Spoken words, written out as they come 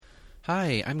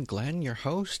Hi, I'm Glenn, your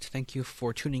host. Thank you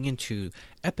for tuning in to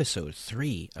episode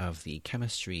 3 of the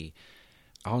chemistry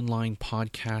online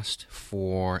podcast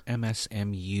for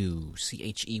MSMU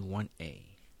CHE1A.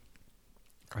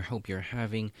 I hope you're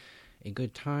having a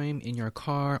good time in your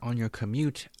car, on your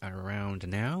commute around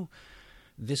now.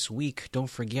 This week, don't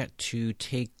forget to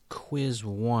take Quiz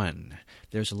 1.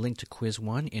 There's a link to Quiz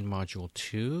 1 in Module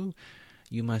 2.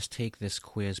 You must take this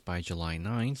quiz by July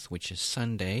 9th, which is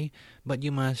Sunday, but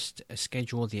you must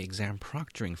schedule the exam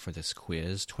proctoring for this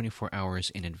quiz 24 hours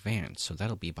in advance, so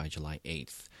that'll be by July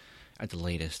 8th, at the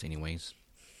latest anyways.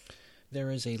 There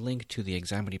is a link to the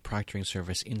examity proctoring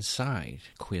service inside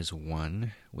Quiz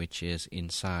 1, which is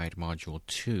inside Module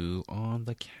 2 on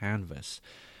the Canvas.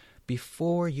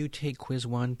 Before you take Quiz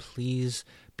 1, please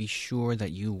be sure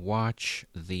that you watch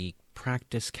the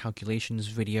practice calculations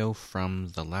video from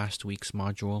the last week's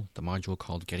module, the module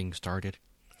called Getting Started.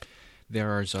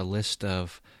 There's a list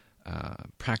of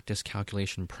practice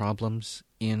calculation problems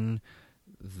in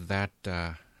that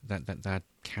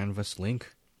Canvas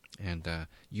link, and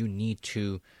you need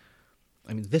to.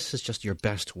 This is just your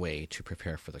best way to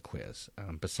prepare for the quiz.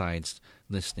 Besides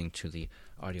listening to the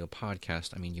audio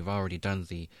podcast, you've already done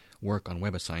the work on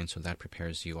WebAssign, so that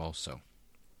prepares you also.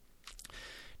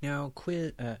 Now,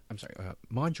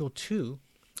 Module 2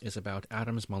 is about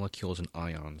atoms, molecules, and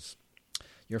ions.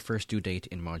 Your first due date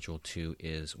in Module 2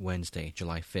 is Wednesday,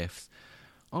 July 5th,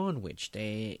 on which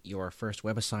day your first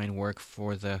WebAssign work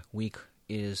for the week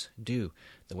is due.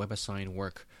 The WebAssign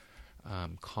work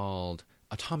called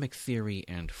Atomic Theory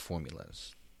and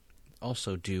Formulas.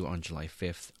 Also due on July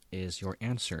 5th is your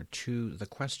answer to the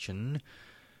question,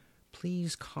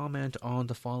 please comment on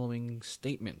the following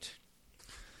statement.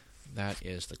 That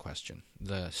is the question.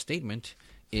 The statement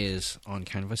is on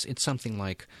Canvas. It's something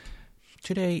like,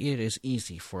 today it is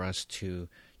easy for us to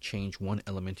change one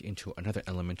element into another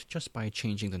element just by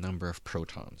changing the number of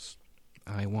protons.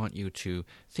 I want you to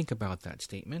think about that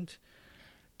statement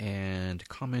and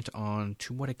comment on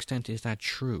to what extent is that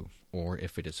true, or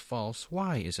if it is false,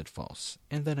 why is it false?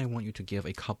 And then I want you to give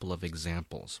a couple of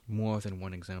examples. More than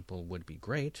one example would be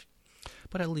great,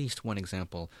 but at least one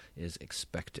example is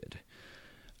expected.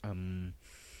 Of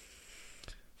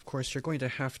course, you're going to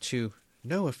have to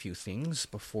know a few things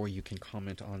before you can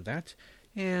comment on that,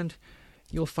 and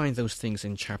you'll find those things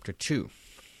in Chapter 2,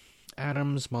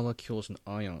 Atoms, Molecules, and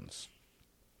Ions.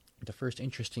 The first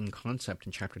interesting concept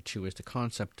in Chapter 2 is the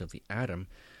concept of the atom.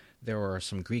 There are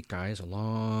some Greek guys a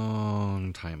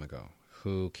long time ago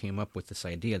who came up with this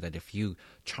idea that if you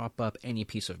chop up any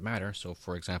piece of matter, so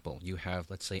for example, you have,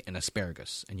 let's say, an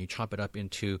asparagus, and you chop it up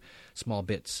into small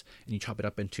bits, and you chop it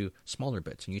up into smaller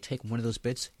bits, and you take one of those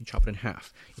bits, you chop it in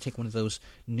half. You take one of those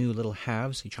new little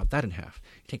halves, you chop that in half.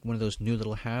 You take one of those new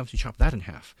little halves, you chop that in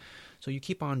half. So you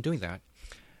keep on doing that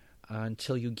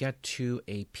until you get to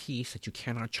a piece that you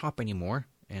cannot chop anymore,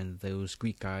 and those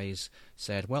Greek guys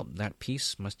said, well, that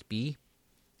piece must be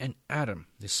an atom,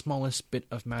 the smallest bit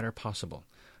of matter possible.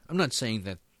 I'm not saying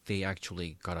that they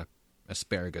actually got an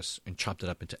asparagus and chopped it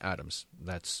up into atoms.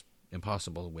 That's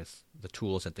impossible with the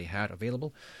tools that they had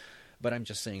available. But I'm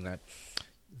just saying that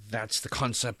that's the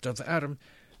concept of the atom.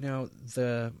 Now,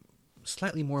 the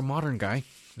slightly more modern guy,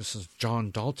 this is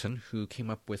John Dalton, who came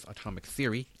up with atomic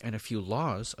theory and a few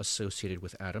laws associated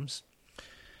with atoms,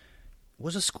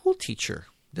 was a school teacher.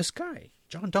 This guy,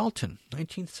 John Dalton,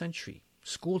 19th century,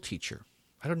 school teacher.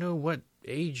 I don't know what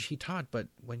age he taught, but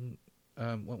when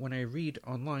I read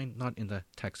online, not in the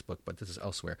textbook, but this is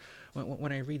elsewhere,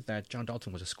 when I read that John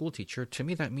Dalton was a school teacher, to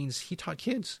me that means he taught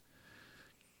kids.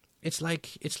 It's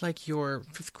like your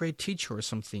fifth grade teacher or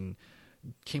something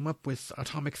came up with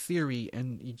atomic theory,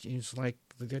 and it's like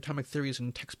the atomic theory is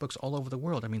in textbooks all over the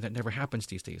world. That never happens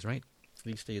these days, right?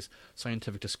 These days,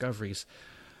 scientific discoveries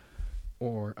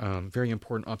or very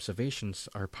important observations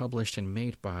are published and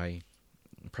made by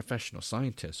professional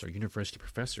scientists or university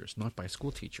professors, not by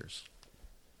school teachers.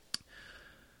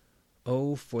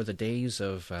 Oh, for the days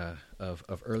of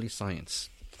early science.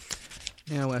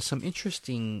 Now, some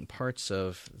interesting parts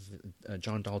of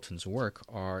John Dalton's work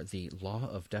are the law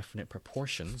of definite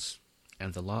proportions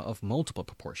and the law of multiple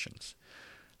proportions.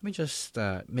 Let me just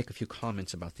make a few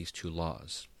comments about these two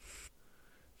laws.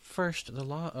 First, the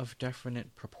law of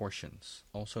definite proportions,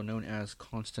 also known as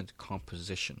constant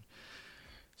composition.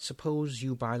 Suppose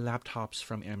you buy laptops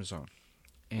from Amazon,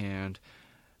 and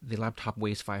the laptop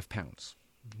weighs 5 pounds.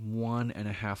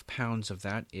 1.5 pounds of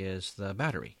that is the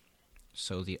battery.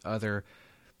 So the other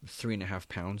 3.5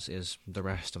 pounds is the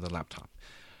rest of the laptop.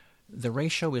 The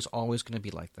ratio is always going to be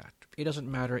like that. It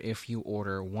doesn't matter if you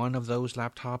order one of those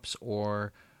laptops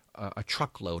or a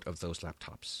truckload of those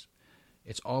laptops.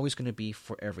 It's always going to be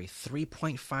for every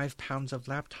 3.5 pounds of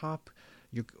laptop,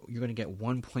 you're going to get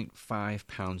 1.5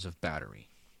 pounds of battery.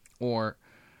 Or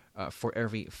for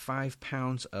every 5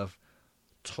 pounds of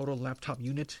total laptop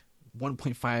unit,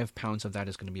 1.5 pounds of that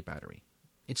is going to be battery.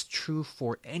 It's true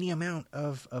for any amount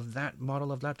of that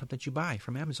model of laptop that you buy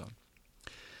from Amazon.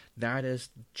 That is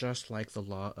just like the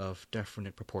law of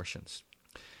definite proportions.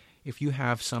 If you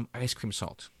have some ice cream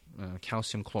salt,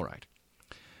 calcium chloride,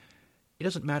 it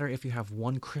doesn't matter if you have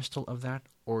one crystal of that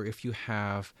or if you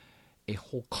have a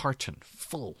whole carton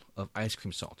full of ice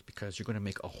cream salt, because you're going to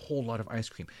make a whole lot of ice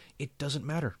cream. It doesn't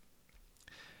matter.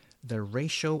 The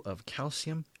ratio of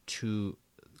calcium to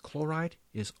chloride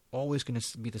is always going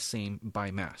to be the same by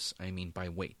mass. I mean by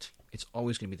weight. It's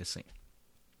always going to be the same.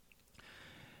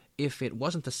 If it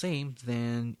wasn't the same,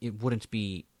 then it wouldn't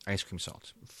be ice cream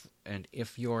salt. And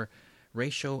if your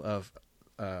ratio of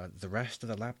the rest of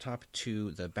the laptop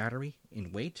to the battery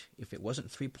in weight, if it wasn't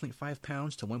 3.5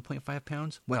 pounds to 1.5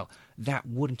 pounds, well, that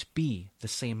wouldn't be the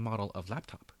same model of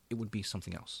laptop. It would be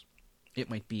something else. It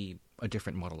might be a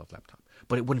different model of laptop,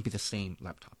 but it wouldn't be the same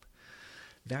laptop.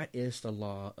 That is the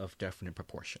law of definite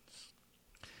proportions.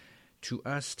 To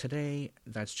us today,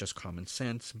 that's just common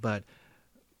sense, but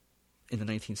in the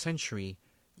 19th century,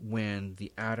 when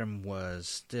the atom was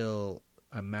still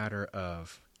a matter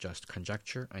of just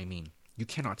conjecture, I mean, you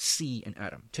cannot see an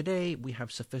atom. Today, we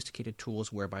have sophisticated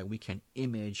tools whereby we can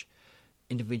image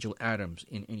individual atoms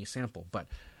in any sample. But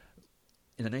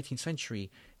in the 19th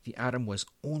century, the atom was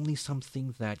only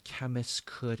something that chemists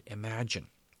could imagine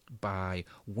by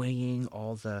weighing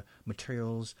all the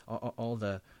materials, all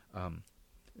the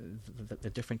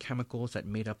different chemicals that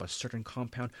made up a certain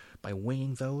compound. By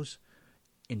weighing those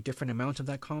in different amounts of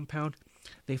that compound,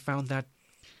 they found that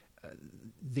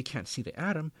they can't see the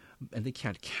atom, and they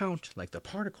can't count like the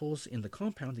particles in the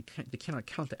compound. They cannot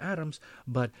count the atoms,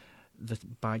 but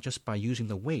by using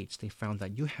the weights, they found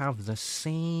that you have the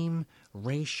same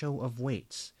ratio of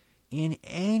weights in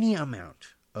any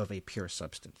amount of a pure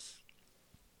substance.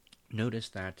 Notice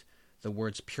that the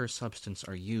words pure substance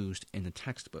are used in the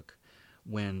textbook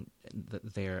when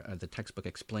the textbook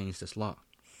explains this law.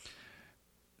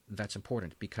 That's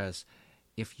important because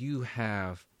if you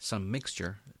have some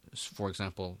mixture, for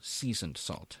example, seasoned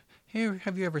salt.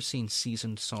 Have you ever seen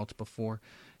seasoned salt before?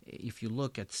 If you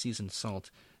look at seasoned salt,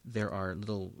 there are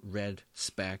little red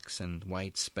specks and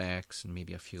white specks and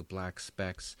maybe a few black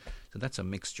specks. So that's a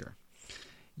mixture.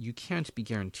 You can't be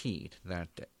guaranteed that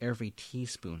every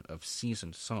teaspoon of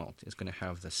seasoned salt is going to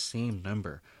have the same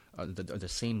number, the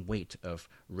same weight of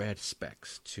red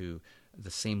specks to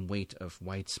the same weight of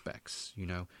white specks.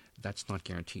 That's not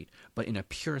guaranteed. But in a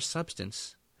pure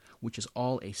substance, which is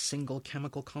all a single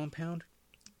chemical compound,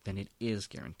 then it is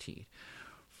guaranteed.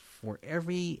 For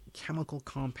every chemical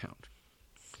compound,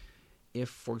 if,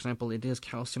 for example, it is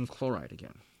calcium chloride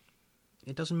again,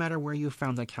 it doesn't matter where you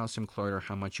found that calcium chloride or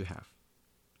how much you have.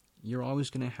 You're always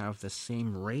going to have the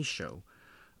same ratio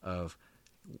of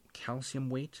calcium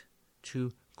weight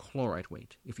to chloride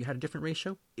weight. If you had a different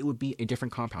ratio, it would be a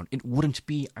different compound. It wouldn't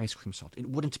be ice cream salt. It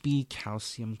wouldn't be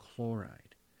calcium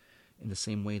chloride. In the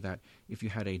same way that if you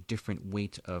had a different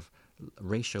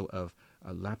ratio of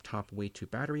laptop weight to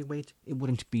battery weight, it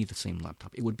wouldn't be the same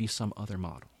laptop. It would be some other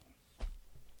model.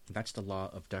 That's the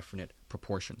law of definite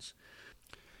proportions.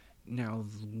 Now,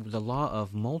 the law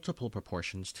of multiple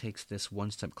proportions takes this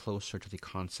one step closer to the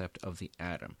concept of the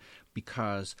atom,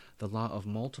 because the law of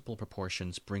multiple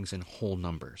proportions brings in whole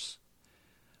numbers.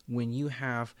 When you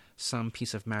have some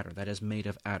piece of matter that is made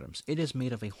of atoms, it is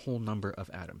made of a whole number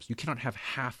of atoms. You cannot have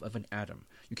half of an atom.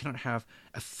 You cannot have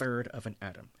a third of an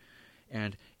atom.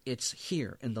 And it's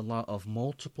here in the law of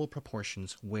multiple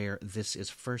proportions where this is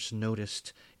first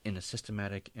noticed in a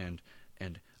systematic and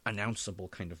announceable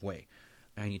kind of way.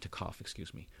 I need to cough,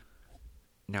 excuse me.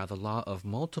 Now, the law of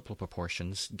multiple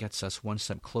proportions gets us one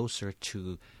step closer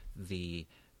to the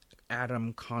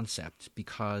atom concept,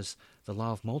 because the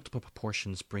law of multiple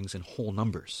proportions brings in whole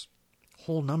numbers.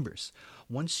 Whole numbers.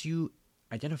 Once you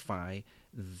identify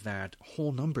that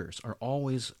whole numbers are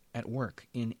always at work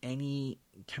in any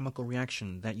chemical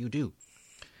reaction that you do,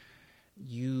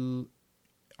 you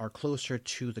are closer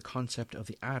to the concept of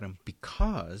the atom,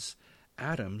 because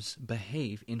atoms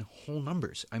behave in whole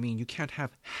numbers. I mean, you can't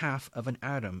have half of an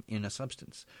atom in a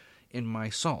substance. In my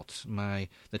salt,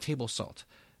 the table salt,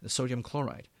 the sodium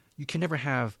chloride, you can never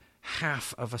have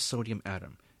half of a sodium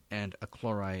atom and a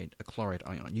chloride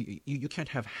ion. You can't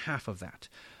have half of that.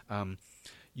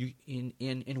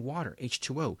 In water,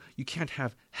 H2O, you can't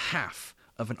have half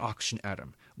of an oxygen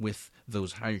atom with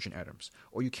those hydrogen atoms.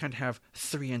 Or you can't have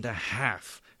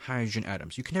 3.5 hydrogen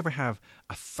atoms. You can never have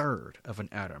a third of an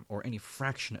atom or any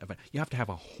fraction of it. You have to have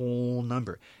a whole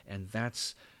number. And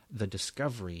that's the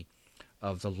discovery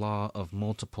of the law of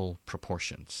multiple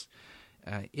proportions.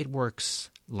 It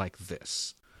works like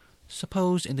this.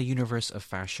 Suppose in the universe of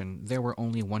fashion there were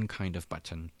only one kind of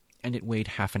button, and it weighed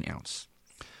half an ounce.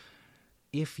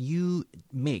 If you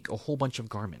make a whole bunch of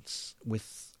garments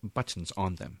with buttons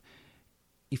on them,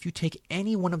 if you take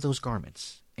any one of those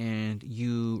garments and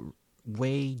you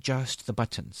weigh just the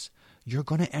buttons, you're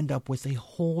going to end up with a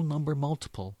whole number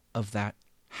multiple of that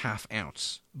half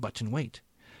ounce button weight.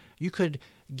 You could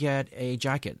get a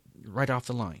jacket right off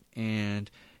the line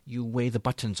and you weigh the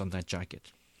buttons on that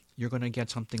jacket. You're going to get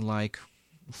something like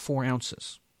 4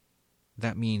 ounces.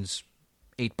 That means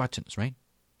 8 buttons, right?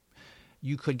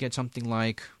 You could get something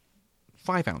like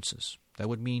 5 ounces. That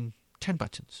would mean 10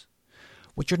 buttons.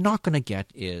 What you're not going to get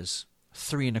is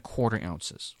 3.25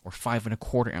 ounces or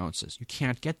 5.25 ounces. You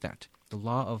can't get that. The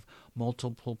law of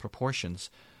multiple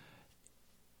proportions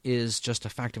is just a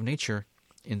fact of nature.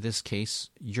 In this case,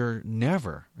 you're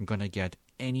never going to get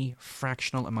any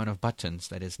fractional amount of buttons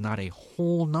that is not a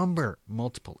whole number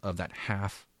multiple of that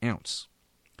half ounce.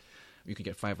 You could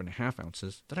get 5.5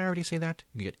 ounces. Did I already say that?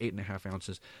 You could get 8.5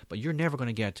 ounces, but you're never going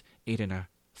to get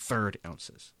 8.33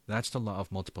 ounces. That's the law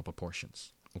of multiple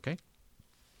proportions. Okay?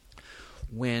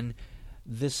 When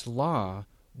this law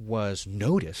was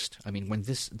noticed, when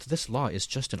this law is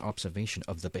just an observation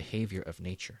of the behavior of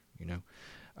nature,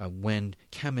 when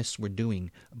chemists were doing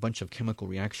a bunch of chemical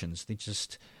reactions,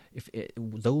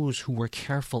 those who were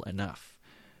careful enough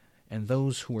and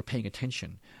those who were paying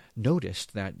attention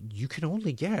noticed that you can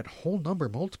only get whole number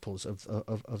multiples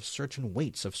of certain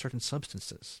weights of certain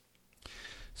substances.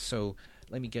 So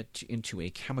let me get into a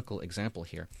chemical example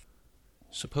here.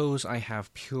 Suppose I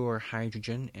have pure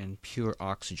hydrogen and pure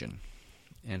oxygen,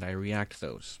 and I react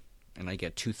those, and I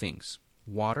get 2 things,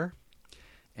 water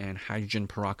and hydrogen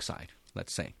peroxide,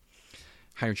 let's say.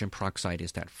 Hydrogen peroxide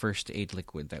is that first aid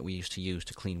liquid that we used to use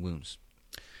to clean wounds.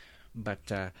 But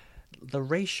the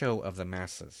ratio of the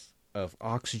masses of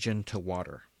oxygen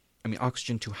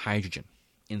to hydrogen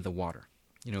in the water.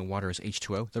 Water is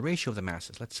H2O. The ratio of the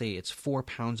masses, let's say it's 4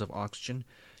 pounds of oxygen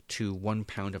to 1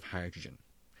 pound of hydrogen.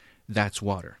 That's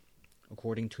water.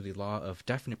 According to the law of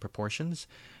definite proportions,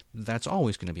 that's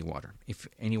always going to be water. If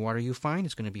any water you find,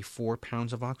 it's going to be 4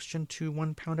 pounds of oxygen to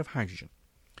 1 pound of hydrogen.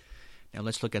 Now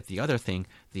let's look at the other thing,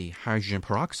 the hydrogen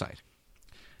peroxide.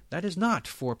 That is not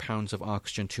 4 pounds of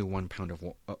oxygen to 1 pound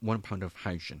of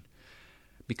hydrogen,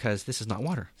 because this is not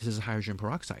water. This is hydrogen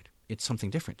peroxide. It's something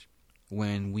different.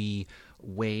 When we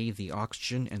weigh the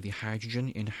oxygen and the hydrogen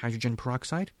in hydrogen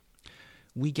peroxide,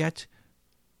 we get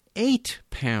 8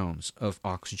 pounds of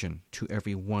oxygen to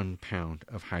every 1 pound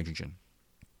of hydrogen.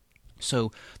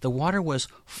 So the water was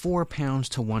 4 pounds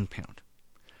to 1 pound.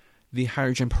 The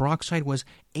hydrogen peroxide was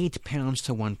 8 pounds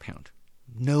to 1 pound.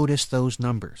 Notice those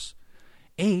numbers.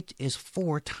 8 is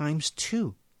 4 times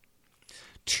 2.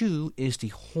 2 is the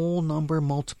whole number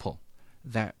multiple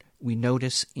that we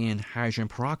notice in hydrogen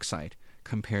peroxide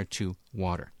compared to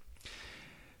water.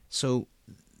 So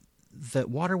the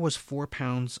water was 4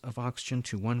 pounds of oxygen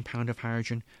to 1 pound of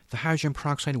hydrogen. The hydrogen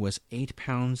peroxide was 8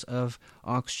 pounds of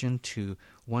oxygen to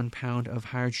 1 pound of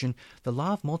hydrogen. The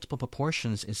law of multiple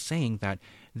proportions is saying that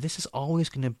this is always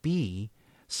going to be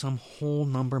some whole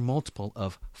number multiple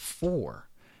of 4.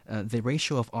 The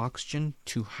ratio of oxygen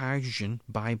to hydrogen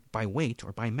by weight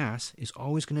or by mass is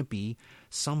always going to be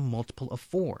some multiple of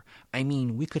 4.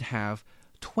 We could have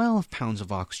 12 pounds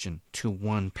of oxygen to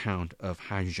 1 pound of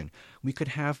hydrogen. We could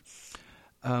have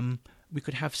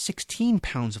 16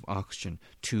 pounds of oxygen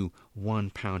to 1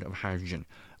 pound of hydrogen.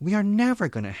 We are never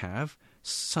going to have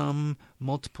some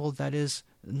multiple that is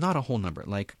not a whole number,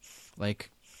 like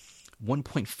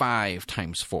 1.5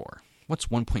 times 4. What's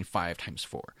 1.5 times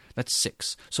 4? That's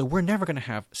 6. So we're never going to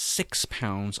have 6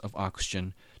 pounds of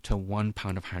oxygen to 1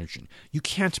 pound of hydrogen. You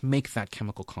can't make that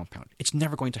chemical compound. It's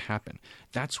never going to happen.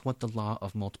 That's what the law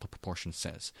of multiple proportions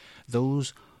says.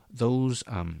 Those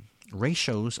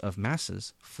ratios of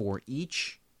masses for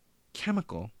each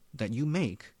chemical that you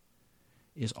make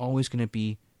is always going to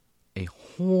be a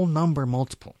whole number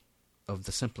multiple of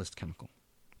the simplest chemical.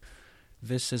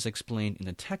 This is explained in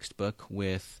the textbook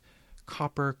with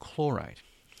copper chloride.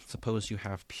 Suppose you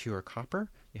have pure copper,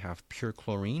 you have pure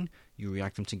chlorine, you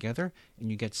react them together, and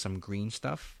you get some green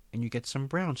stuff, and you get some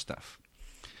brown stuff.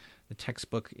 The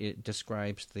textbook, it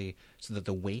describes the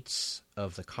weights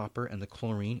of the copper and the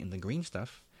chlorine in the green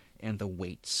stuff, and the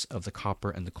weights of the copper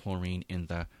and the chlorine in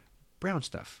the brown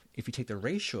stuff. If you take the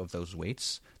ratio of those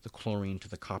weights, the chlorine to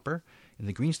the copper, in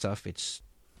the green stuff, it's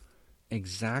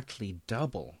exactly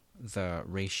double the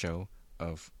ratio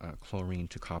of chlorine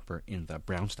to copper in the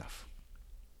brown stuff.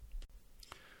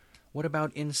 What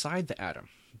about inside the atom?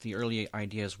 The early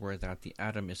ideas were that the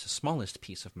atom is the smallest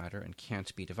piece of matter and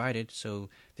can't be divided, so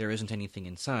there isn't anything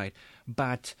inside.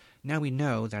 But now we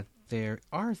know that there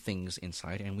are things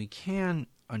inside, and we can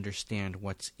understand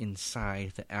what's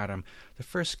inside the atom. The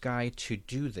first guy to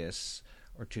do this,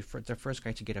 the first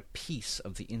guy to get a piece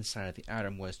of the inside of the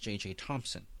atom, was J.J.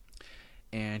 Thomson.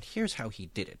 And here's how he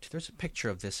did it. There's a picture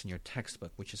of this in your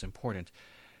textbook, which is important.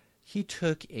 He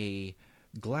took a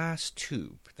glass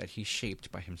tube that he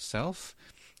shaped by himself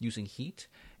using heat,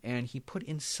 and he put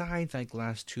inside that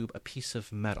glass tube a piece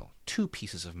of metal, 2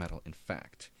 pieces of metal, in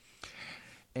fact.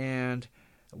 And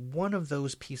one of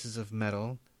those pieces of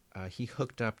metal he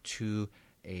hooked up to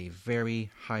a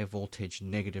very high voltage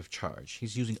negative charge.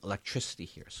 He's using electricity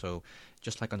here. So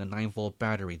just like on a 9-volt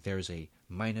battery, there's a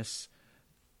minus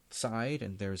side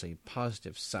and there's a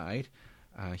positive side.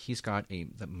 He's got the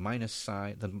minus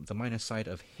side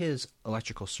of his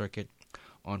electrical circuit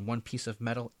on one piece of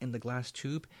metal in the glass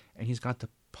tube, and he's got the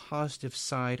positive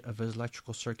side of his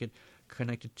electrical circuit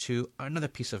connected to another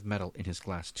piece of metal in his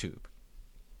glass tube.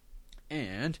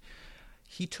 And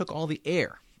he took all the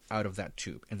air out of that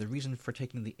tube. And the reason for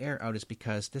taking the air out is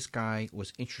because this guy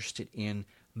was interested in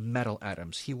metal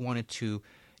atoms. He wanted to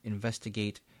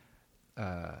investigate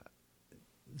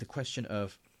the question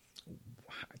of,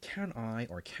 can I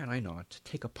or can I not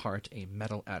take apart a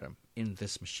metal atom in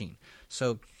this machine?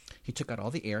 So he took out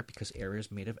all the air, because air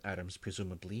is made of atoms,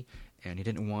 presumably, and he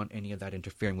didn't want any of that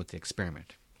interfering with the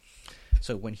experiment.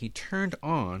 So when he turned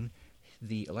on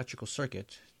the electrical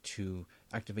circuit to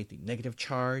activate the negative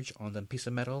charge on the piece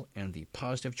of metal and the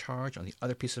positive charge on the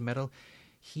other piece of metal,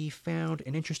 he found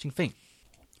an interesting thing.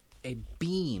 A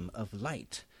beam of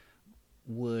light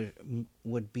would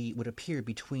appear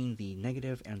between the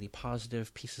negative and the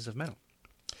positive pieces of metal.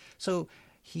 So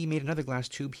he made another glass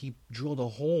tube. He drilled a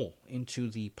hole into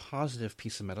the positive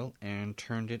piece of metal and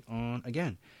turned it on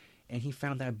again. And he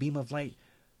found that beam of light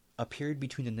appeared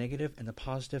between the negative and the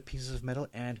positive pieces of metal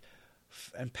and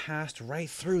passed right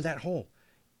through that hole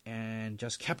and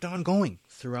just kept on going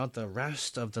throughout the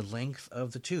rest of the length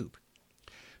of the tube.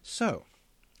 So,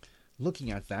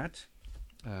 looking at that,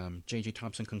 J.J.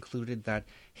 Thomson concluded that,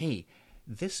 hey,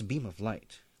 this beam of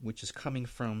light, which is coming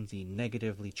from the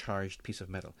negatively charged piece of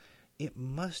metal, it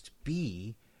must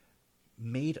be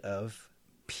made of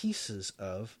pieces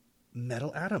of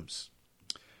metal atoms.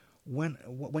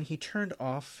 When he turned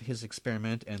off his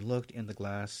experiment and looked in the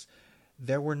glass,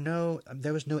 there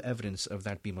was no evidence of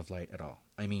that beam of light at all.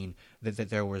 I mean, that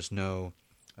there was no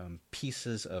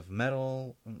pieces of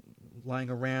metal lying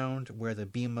around where the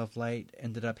beam of light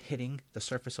ended up hitting the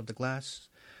surface of the glass.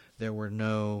 There were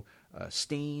no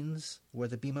stains where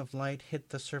the beam of light hit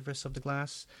the surface of the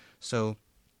glass. So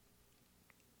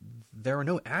there are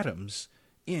no atoms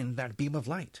in that beam of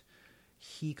light.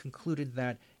 He concluded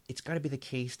that it's got to be the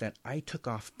case that I took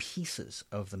off pieces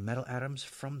of the metal atoms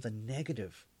from the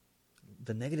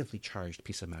negatively charged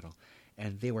piece of metal,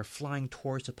 and they were flying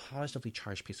towards the positively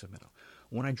charged piece of metal.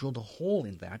 When I drilled a hole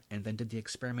in that and then did the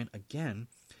experiment again,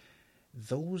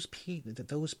 those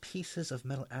pieces of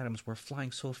metal atoms were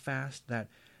flying so fast that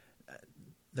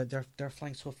they're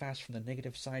flying so fast from the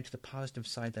negative side to the positive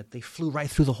side that they flew right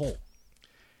through the hole,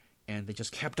 and they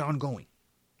just kept on going.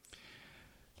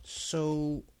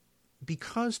 So,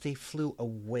 because they flew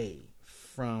away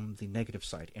from the negative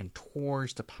side and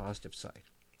towards the positive side,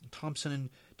 Thomson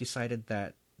decided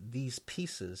that these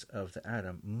pieces of the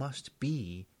atom must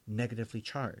be negatively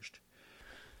charged.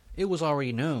 It was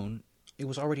already known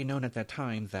at that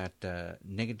time that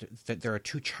that there are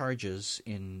 2 charges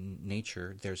in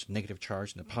nature. There's negative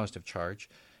charge and a positive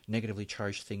charge. Negatively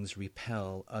charged things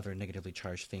repel other negatively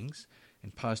charged things,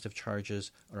 and positive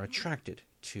charges are attracted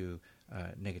to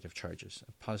negative charges.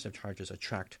 Positive charges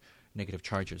attract negative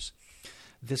charges.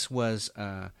 This was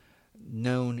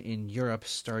known in Europe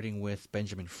starting with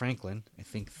Benjamin Franklin. I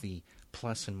think the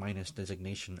plus and minus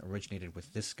designation originated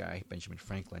with this guy, Benjamin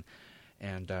Franklin.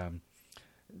 And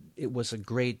it was a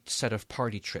great set of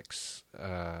party tricks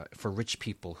for rich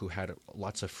people who had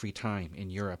lots of free time in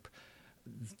Europe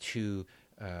to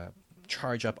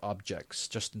charge up objects,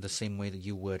 just in the same way that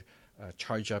you would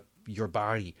charge up your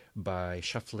body by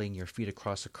shuffling your feet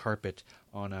across a carpet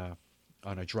on a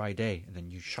dry day, and then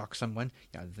you shock someone.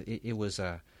 Yeah, it was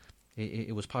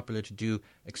popular to do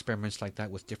experiments like that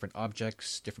with different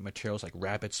objects, different materials like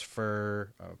rabbit's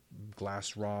fur,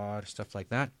 glass rod, stuff like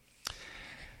that.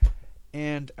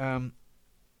 And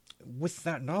with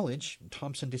that knowledge,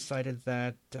 Thomson decided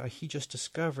that he just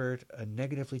discovered a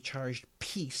negatively charged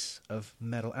piece of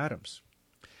metal atoms.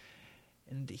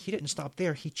 And he didn't stop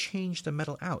there. He changed the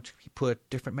metal out. He put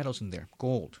different metals in there: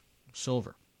 gold,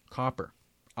 silver, copper,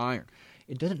 iron.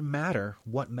 It didn't matter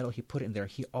what metal he put in there.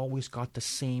 He always got the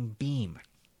same beam.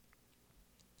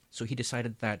 So he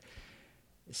decided that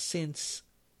since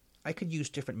I could use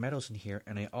different metals in here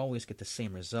and I always get the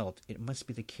same result, it must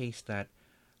be the case that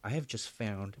I have just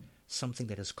found something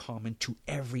that is common to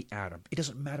every atom. It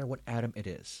doesn't matter what atom it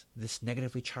is. This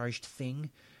negatively charged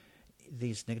thing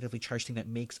that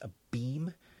makes a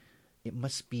beam, it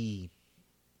must be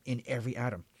in every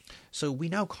atom. So we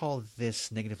now call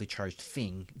this negatively charged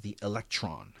thing the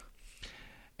electron.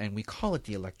 And we call it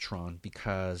the electron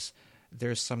because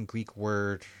there's some Greek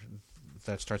word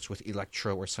that starts with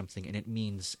electro or something, and it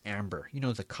means amber. You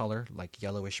know, the color, like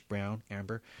yellowish brown,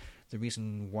 amber. The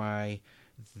reason why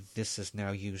this is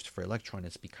now used for electron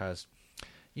is because,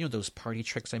 you know, those party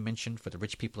tricks I mentioned for the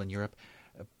rich people in Europe?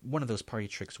 One of those party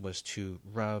tricks was to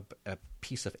rub a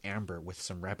piece of amber with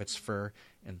some rabbit's fur,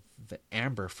 and the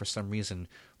amber, for some reason,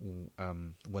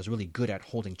 was really good at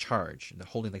holding charge,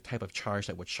 holding the type of charge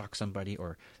that would shock somebody,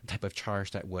 or the type of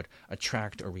charge that would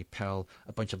attract or repel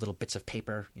a bunch of little bits of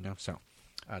paper, you know. So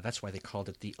that's why they called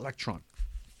it the electron.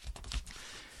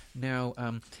 Now,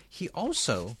 he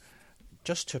also,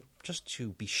 just to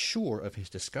be sure of his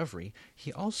discovery,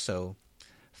 he also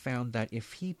found that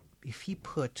if he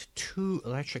put two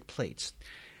electric plates,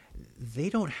 they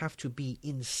don't have to be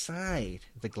inside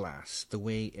the glass the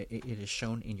way it is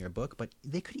shown in your book, but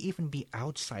they could even be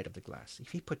outside of the glass.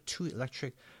 If he put two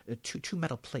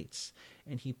metal plates,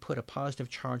 and he put a positive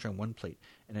charge on one plate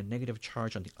and a negative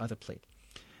charge on the other plate,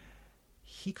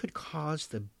 he could cause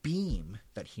the beam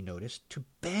that he noticed to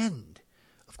bend.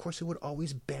 Of course, it would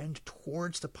always bend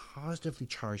towards the positively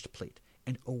charged plate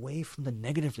and away from the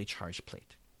negatively charged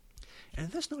plate. And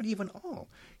that's not even all.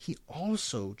 He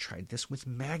also tried this with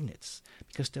magnets,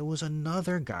 because there was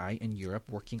another guy in Europe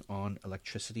working on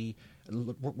electricity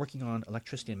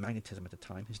and magnetism at the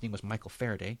time. His name was Michael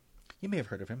Faraday. You may have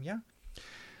heard of him, yeah?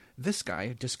 This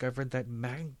guy discovered that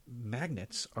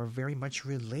magnets are very much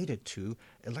related to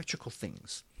electrical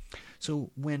things.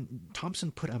 So when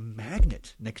Thomson put a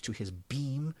magnet next to his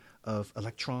beam of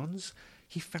electrons,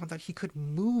 he found that he could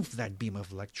move that beam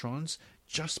of electrons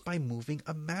just by moving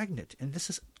a magnet. And this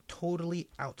is totally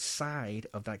outside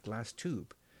of that glass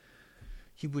tube.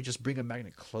 He would just bring a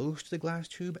magnet close to the glass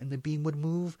tube and the beam would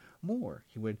move more.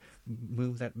 He would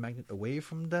move that magnet away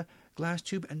from the glass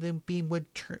tube and the beam would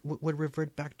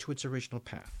revert back to its original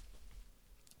path.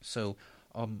 So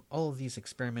all of these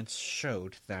experiments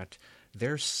showed that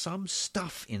there's some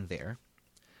stuff in there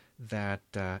that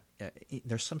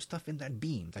there's some stuff in that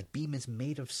beam. That beam is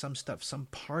made of some stuff, some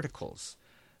particles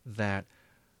that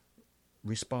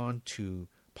respond to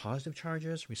positive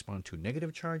charges, respond to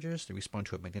negative charges, they respond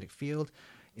to a magnetic field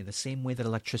in the same way that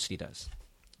electricity does.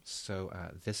 So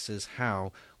this is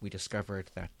how we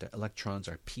discovered that electrons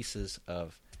are pieces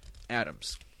of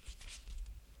atoms.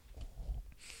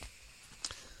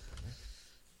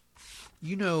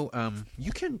 You know,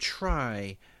 you can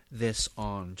try this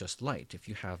on just light. If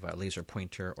you have a laser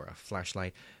pointer or a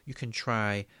flashlight, you can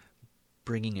try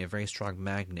bringing a very strong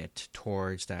magnet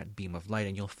towards that beam of light,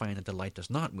 and you'll find that the light does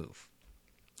not move.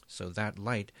 So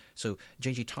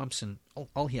J.J. Thomson,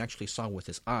 all he actually saw with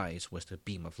his eyes was the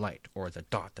beam of light, or the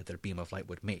dot that the beam of light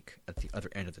would make at the other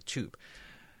end of the tube.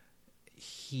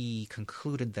 He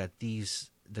concluded that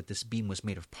this beam was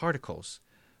made of particles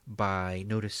by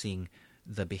noticing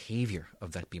the behavior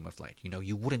of that beam of light. You know,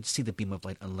 you wouldn't see the beam of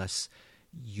light unless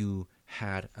you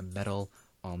had a metal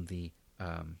on the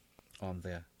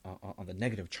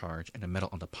negative charge and a metal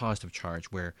on the positive charge,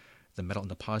 where the metal on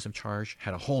the positive charge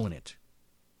had a hole in it.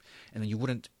 And then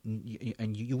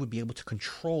you would be able to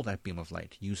control that beam of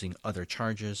light using other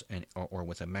charges or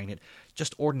with a magnet.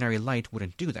 Just ordinary light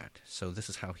wouldn't do that. So this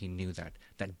is how he knew that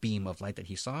that beam of light that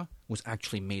he saw was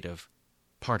actually made of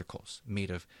particles, made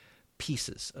of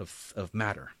pieces of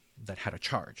matter that had a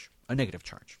charge, a negative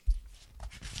charge.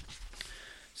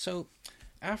 So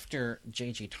after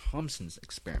J.J. Thomson's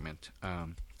experiment,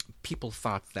 people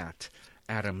thought that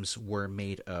atoms were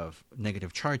made of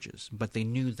negative charges, but they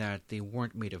knew that they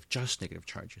weren't made of just negative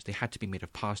charges. They had to be made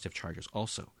of positive charges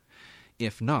also.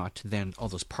 If not, then all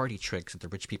those party tricks that the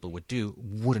rich people would do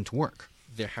wouldn't work.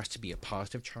 There has to be a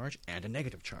positive charge and a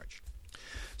negative charge.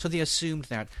 So they assumed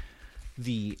that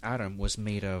the atom was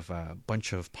made of a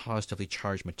bunch of positively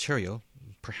charged material,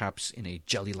 perhaps in a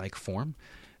jelly-like form,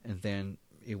 and then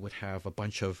it would have a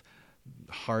bunch of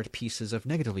hard pieces of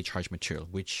negatively charged material,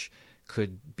 which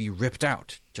could be ripped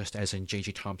out, just as in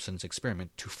J.J. Thomson's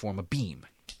experiment, to form a beam.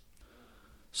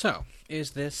 So,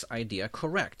 is this idea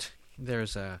correct?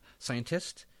 There's a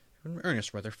scientist,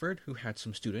 Ernest Rutherford, who had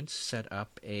some students set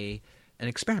up an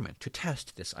experiment to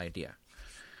test this idea.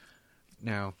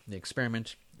 Now, the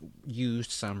experiment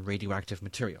used some radioactive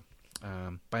material.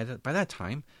 By that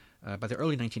time, by the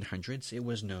early 1900s, it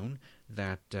was known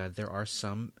that there are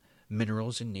some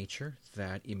minerals in nature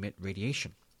that emit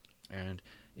radiation, and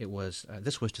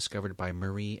this was discovered by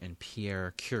Marie and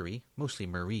Pierre Curie, mostly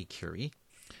Marie Curie,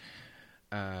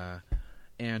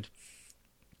 and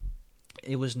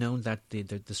it was known that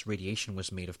this radiation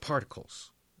was made of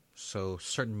particles. So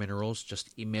certain minerals just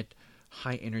emit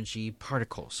high-energy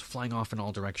particles flying off in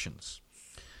all directions.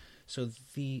 So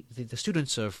the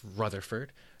students of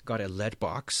Rutherford got a lead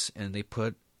box, and they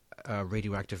put a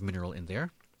radioactive mineral in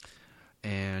there,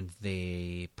 and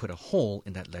they put a hole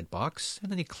in that lead box,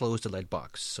 and then they closed the lead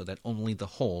box so that only the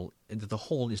hole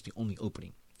is the only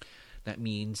opening. That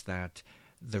means that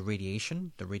the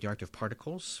radiation, the radioactive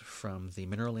particles from the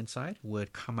mineral inside,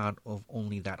 would come out of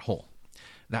only that hole.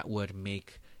 That would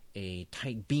make a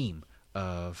tight beam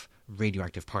of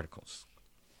radioactive particles.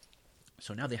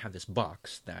 So now they have this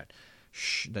box that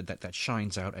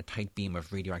shines out a tight beam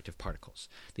of radioactive particles.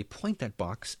 They point that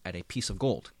box at a piece of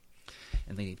gold,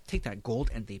 and they take that gold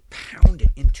and they pound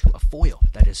it into a foil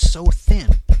that is so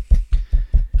thin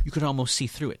you could almost see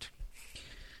through it.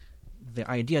 The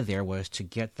idea there was to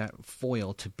get that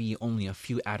foil to be only a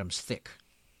few atoms thick.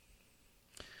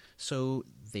 So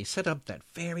they set up that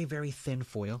very, very thin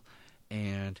foil,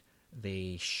 and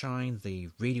they shine the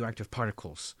radioactive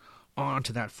particles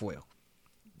onto that foil.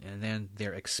 And then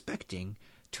they're expecting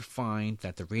to find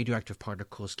that the radioactive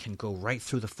particles can go right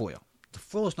through the foil. The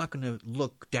foil is not going to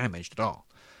look damaged at all,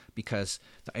 because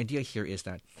the idea here is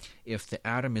that if the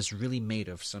atom is really made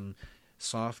of some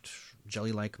soft,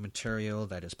 jelly-like material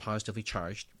that is positively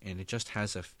charged, and it just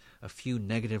has a few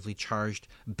negatively charged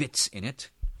bits in it,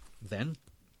 then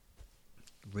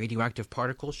radioactive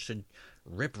particles should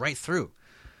rip right through.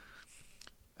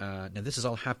 Now, this is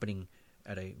all happening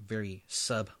at a very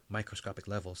sub-microscopic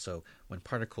level, so when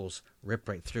particles rip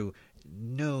right through,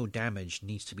 no damage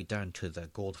needs to be done to the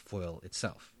gold foil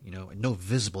itself. No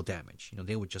visible damage.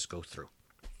 They would just go through.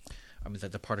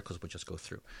 The particles would just go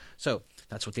through. So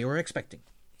that's what they were expecting.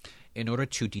 In order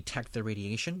to detect the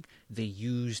radiation, they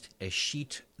used a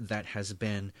sheet that had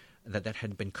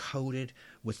been coated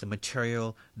with the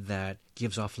material that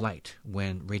gives off light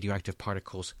when radioactive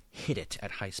particles hit it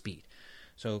at high speed.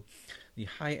 So the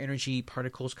high-energy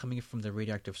particles coming from the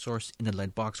radioactive source in the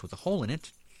lead box with a hole in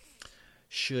it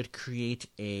should create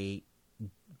a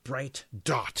bright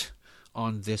dot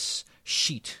on this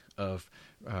sheet of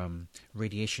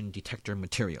radiation detector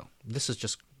material. This is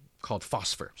just called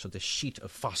phosphor, so this sheet of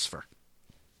phosphor.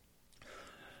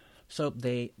 So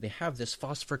they have this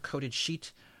phosphor-coated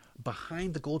sheet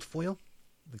behind the gold foil.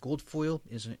 The gold foil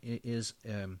is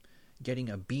getting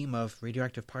a beam of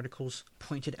radioactive particles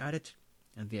pointed at it,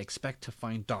 and they expect to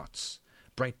find dots,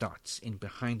 bright dots, in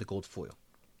behind the gold foil.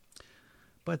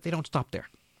 But they don't stop there.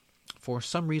 For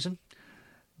some reason,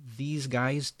 these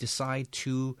guys decide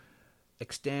to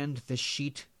extend the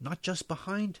sheet not just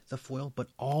behind the foil, but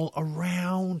all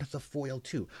around the foil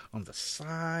too. On the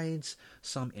sides,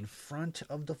 some in front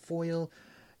of the foil,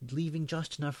 leaving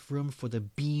just enough room for the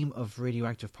beam of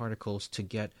radioactive particles to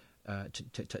get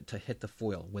to hit the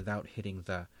foil without hitting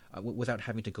without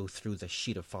having to go through the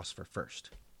sheet of phosphor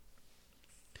first.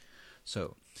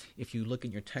 So, if you look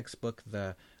in your textbook,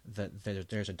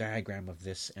 there's a diagram of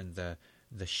this, and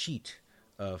the sheet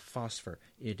of phosphor,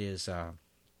 it is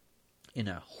in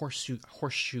a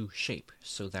horseshoe shape,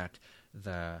 so that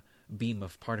the beam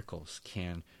of particles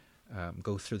can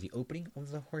go through the opening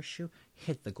of the horseshoe,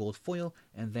 hit the gold foil,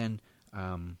 and then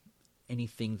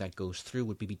anything that goes through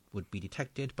would be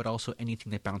detected, but also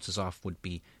anything that bounces off would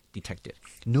be detected.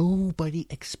 Nobody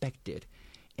expected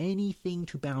anything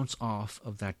to bounce off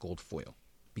of that gold foil,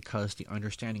 because the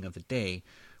understanding of the day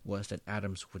was that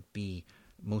atoms would be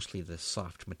mostly the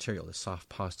soft material, the soft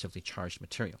positively charged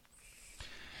material.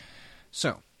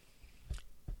 So,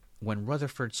 when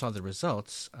Rutherford saw the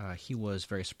results, he was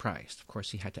very surprised. Of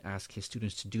course, he had to ask his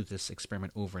students to do this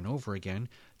experiment over and over again,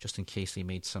 just in case they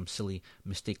made some silly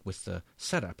mistake with the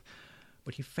setup.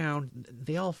 But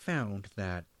they all found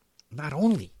that not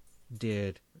only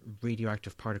did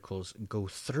radioactive particles go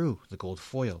through the gold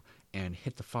foil and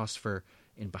hit the phosphor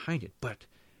in behind it, but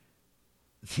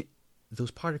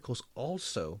those particles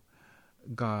also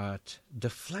got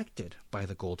deflected by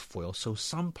the gold foil, so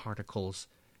some particles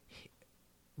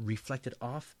reflected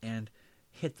off and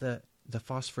hit the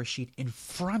phosphor sheet in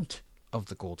front of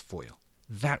the gold foil.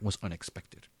 That was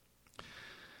unexpected.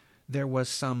 There was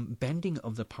some bending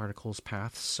of the particles'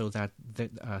 paths so that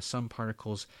some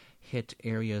particles hit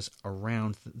areas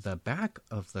around the back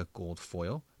of the gold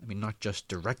foil. I mean, not just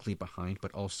directly behind,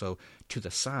 but also to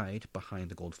the side behind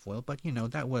the gold foil. But,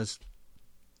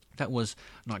 that was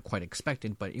not quite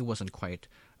expected, but it wasn't quite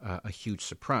a huge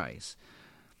surprise,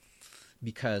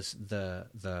 because the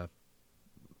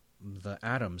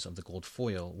atoms of the gold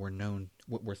foil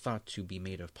were thought to be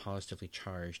made of positively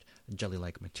charged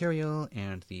jelly-like material,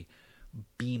 and the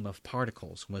beam of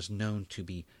particles was known to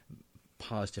be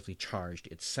positively charged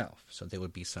itself. So there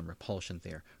would be some repulsion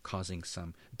there, causing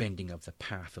some bending of the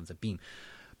path of the beam.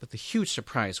 But the huge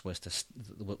surprise was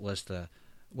the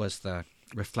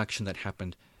reflection that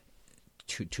happened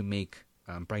to make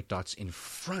bright dots in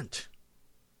front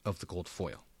of the gold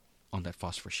foil on that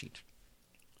phosphor sheet.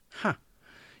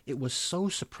 It was so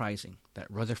surprising that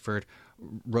Rutherford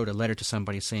wrote a letter to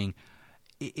somebody saying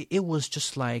it was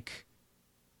just like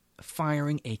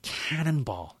firing a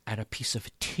cannonball at a piece of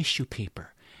tissue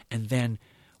paper and then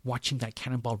watching that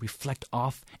cannonball reflect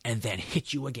off and then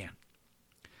hit you again.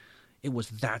 It was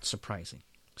that surprising.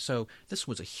 So this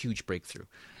was a huge breakthrough.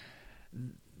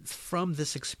 From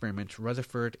this experiment,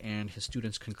 Rutherford and his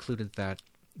students concluded that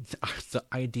the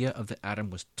idea of the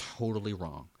atom was totally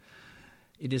wrong.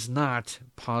 It is not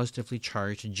positively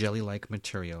charged jelly-like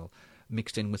material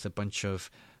mixed in with a bunch of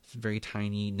very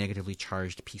tiny negatively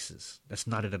charged pieces. That's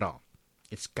not it at all.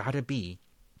 It's got to be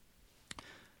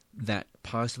that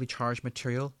positively charged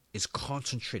material is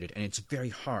concentrated and it's very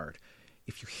hard.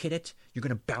 If you hit it, you're going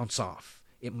to bounce off.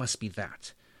 It must be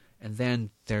that. And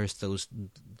then there's those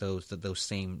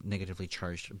same negatively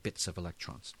charged bits of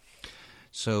electrons.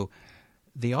 So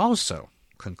they also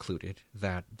concluded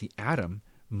that the atom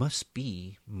must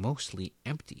be mostly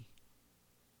empty.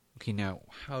 Okay, now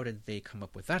how did they come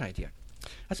up with that idea?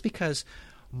 That's because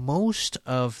most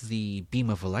of the beam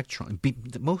of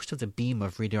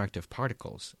radioactive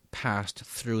particles passed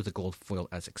through the gold foil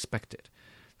as expected.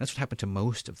 That's what happened to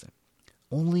most of them.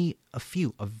 Only a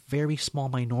very small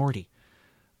minority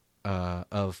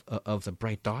of the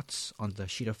bright dots on the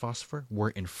sheet of phosphor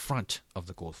were in front of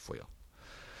the gold foil.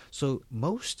 So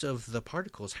most of the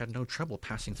particles had no trouble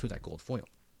passing through that gold foil.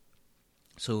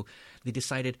 So they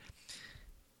decided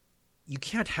you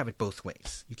can't have it both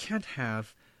ways. You can't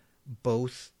have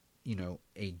both,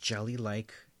 a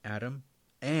jelly-like atom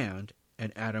and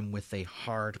an atom with a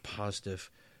hard positive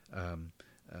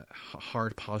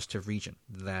region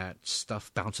that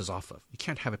stuff bounces off of. You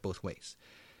can't have it both ways.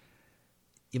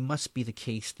 It must be the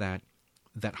case that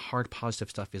hard positive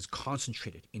stuff is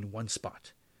concentrated in one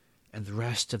spot, and the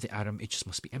rest of the atom, it just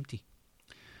must be empty.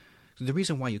 So the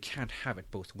reason why you can't have it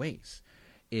both ways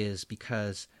is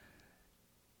because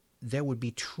there would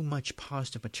be too much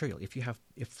positive material.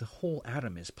 If the whole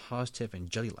atom is positive and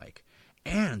jelly-like,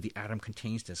 and the atom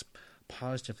contains this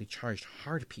positively charged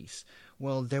hard piece,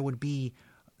 well, there wouldn't be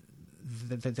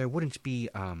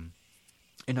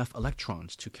enough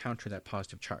electrons to counter that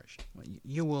positive charge.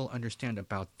 You will understand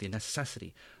about the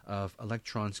necessity of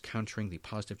electrons countering the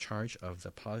positive charge of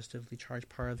the positively charged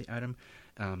part of the atom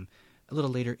a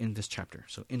little later in this chapter,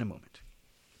 so in a moment.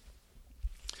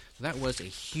 So that was a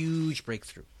huge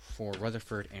breakthrough for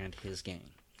Rutherford and his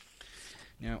gang.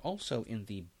 Now, also in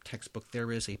the textbook,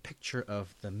 there is a picture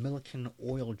of the Millikan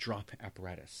oil drop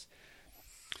apparatus.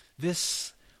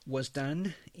 This was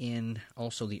done in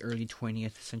also the early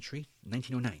 20th century,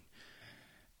 1909.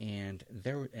 And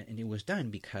it was done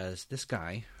because this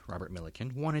guy, Robert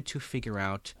Millikan, wanted to figure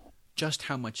out just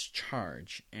how much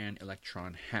charge an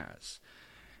electron has.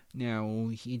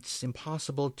 Now, it's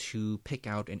impossible to pick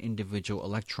out an individual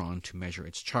electron to measure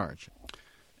its charge,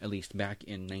 at least back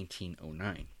in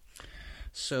 1909.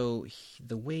 So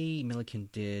the way Millikan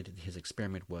did his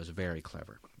experiment was very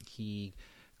clever. He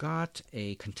got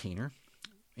a container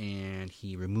and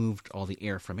he removed all the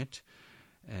air from it,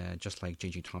 just like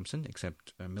J.G. Thomson,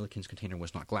 except Millikan's container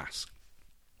was not glass.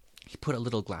 He put a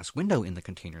little glass window in the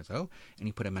container, though, and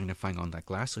he put a magnifying on that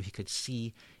glass so he could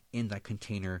see in that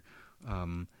container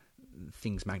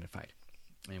things magnified.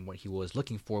 And what he was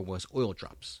looking for was oil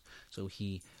drops. So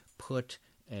he put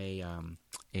a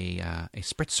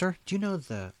spritzer. Do you know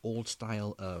the old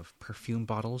style of perfume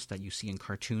bottles that you see in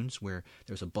cartoons where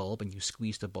there's a bulb and you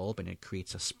squeeze the bulb and it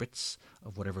creates a spritz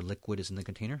of whatever liquid is in the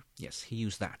container? Yes, he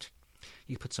used that.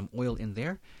 He put some oil in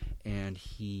there and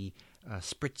he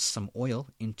spritzed some oil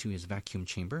into his vacuum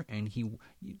chamber, and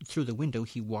through the window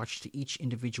he watched each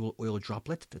individual oil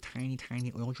droplet, the tiny,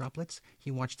 tiny oil droplets,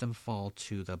 he watched them fall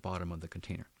to the bottom of the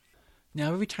container.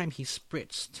 Now every time he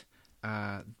spritzed,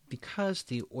 because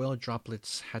the oil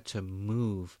droplets had to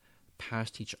move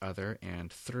past each other,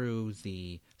 and through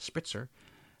the spritzer,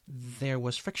 there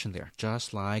was friction there,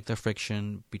 just like the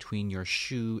friction between your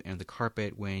shoe and the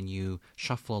carpet when you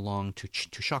shuffle along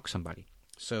to shock somebody.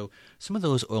 So some of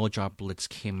those oil droplets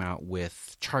came out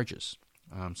with charges.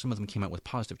 Some of them came out with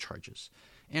positive charges,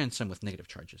 and some with negative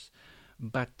charges.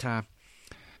 But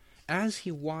as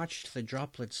he watched the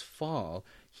droplets fall,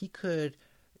 he could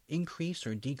increase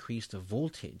or decrease the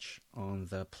voltage on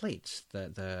the plates,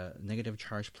 the negative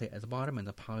charged plate at the bottom and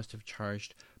the positive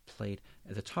charged plate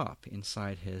at the top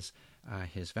inside his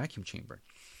vacuum chamber.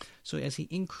 So as he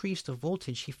increased the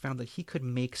voltage, he found that he could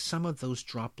make some of those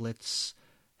droplets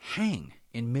hang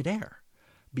in midair,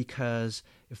 because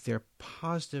if they're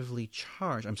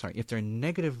if they're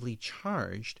negatively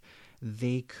charged,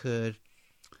 they could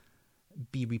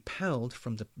be repelled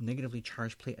from the negatively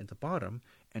charged plate at the bottom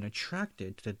and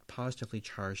attracted to the positively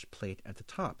charged plate at the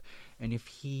top. And if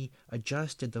he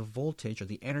adjusted the voltage or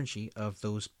the energy of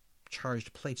those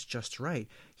charged plates just right,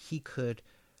 he could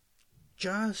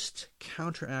just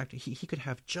counteract, he could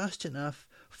have just enough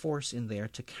force in there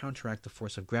to counteract the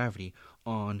force of gravity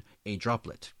on a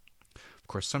droplet. Of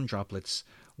course, some droplets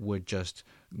would just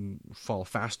fall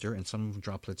faster, and some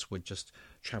droplets would just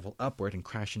travel upward and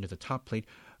crash into the top plate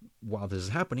while this is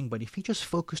happening. But if he just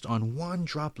focused on one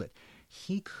droplet,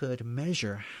 he could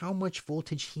measure how much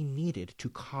voltage he needed to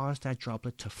cause that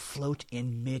droplet to float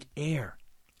in midair.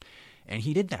 And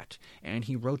he did that, and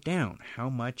he wrote down how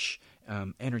much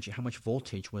energy, how much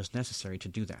voltage was necessary to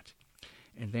do that.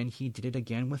 And then he did it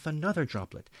again with another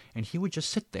droplet. And he would just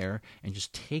sit there and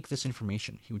just take this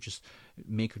information. He would just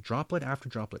make droplet after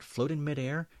droplet float in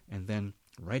midair, and then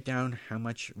write down how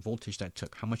much voltage that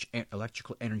took, how much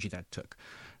electrical energy that took.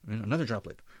 And another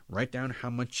droplet, write down how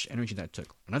much energy that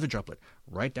took. Another droplet,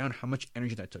 write down how much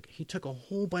energy that took. He took a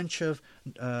whole bunch of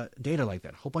data like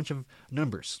that, a whole bunch of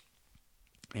numbers.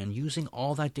 And using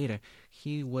all that data,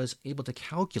 he was able to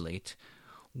calculate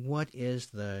what is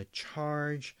the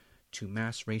charge to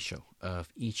mass ratio of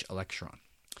each electron.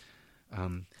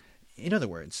 In other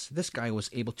words, this guy was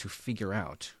able to figure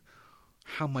out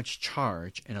how much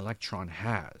charge an electron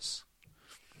has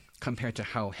compared to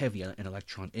how heavy an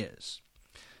electron is.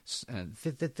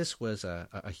 This was a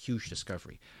huge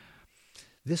discovery.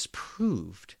 This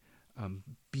proved,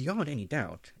 beyond any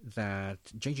doubt, that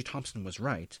J.G. Thomson was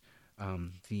right.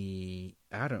 The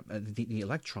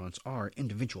electrons are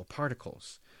individual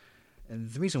particles.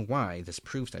 And the reason why this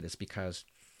proves that is because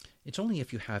it's only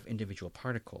if you have individual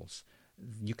particles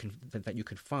that you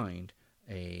could find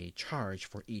a charge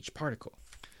for each particle.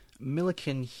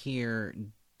 Millikan here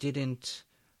didn't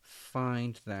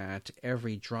find that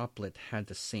every droplet had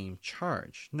the same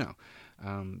charge. No.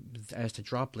 As the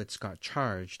droplets got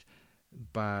charged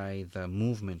by the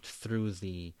movement through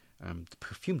the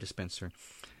perfume dispenser,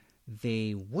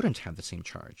 they wouldn't have the same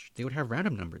charge. They would have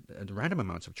random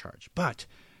amounts of charge, but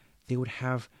they would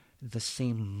have the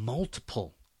same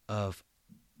multiple of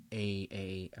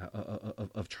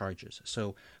of charges.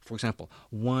 So, for example,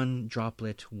 one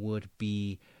droplet would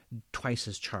be twice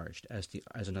as charged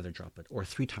as another droplet, or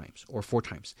 3 times, or 4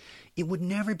 times. It would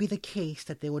never be the case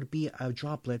that there would be a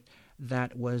droplet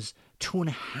that was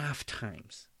 2.5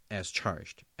 times as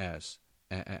charged as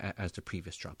the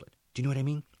previous droplet. Do you know what I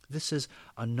mean? This is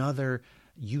another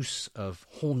use of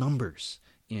whole numbers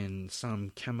in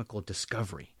some chemical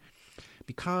discovery.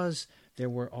 Because there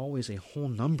were always a whole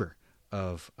number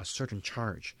of a certain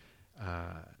charge,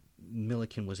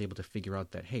 Millikan was able to figure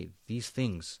out that, hey, these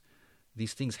things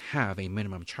have a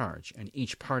minimum charge, and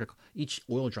each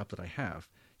oil droplet I have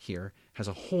here has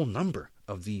a whole number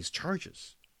of these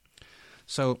charges.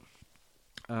 So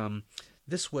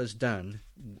this was done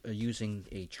using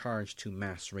a charge to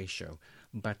mass ratio,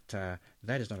 but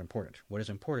that is not important. What is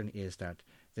important is that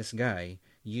this guy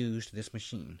used this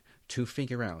machine to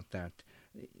figure out that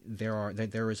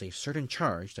there is a certain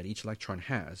charge that each electron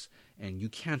has, and you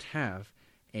can't have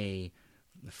a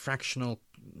fractional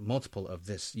multiple of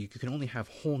this. You can only have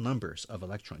whole numbers of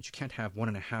electrons. You can't have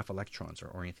 1.5 electrons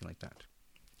or anything like that.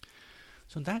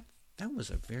 So that was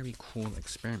a very cool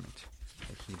experiment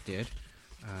that he did.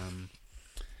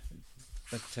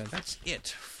 But that's it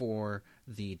for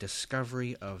the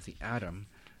discovery of the atom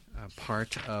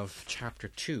part of Chapter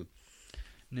 2.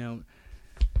 Now,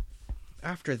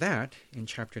 after that, in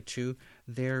Chapter 2,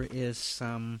 there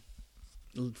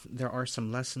are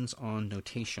some lessons on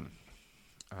notation.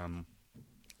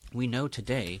 We know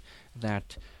today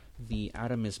that the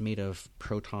atom is made of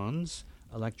protons,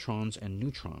 electrons, and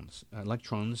neutrons.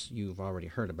 Electrons you've already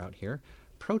heard about here.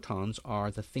 Protons are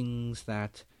the things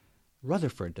that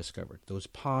Rutherford discovered, those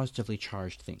positively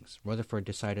charged things. Rutherford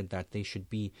decided that they should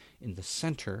be in the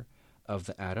center of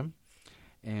the atom,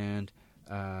 and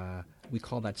we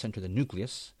call that center the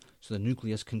nucleus. So the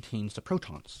nucleus contains the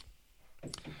protons.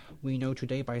 We know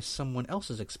today by someone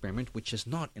else's experiment, which is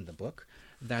not in the book,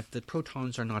 that the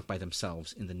protons are not by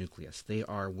themselves in the nucleus. They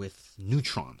are with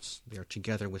neutrons. They are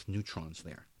together with neutrons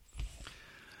there.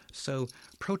 So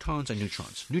protons and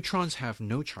neutrons. Neutrons have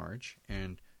no charge,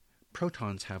 and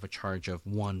protons have a charge of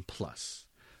 1 plus.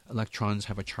 Electrons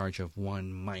have a charge of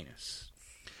 1 minus.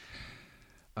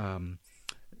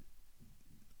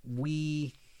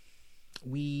 We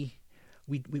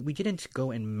didn't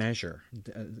go and measure.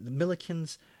 The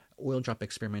Millikan's oil drop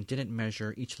experiment didn't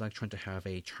measure each electron to have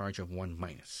a charge of 1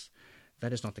 minus.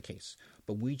 That is not the case.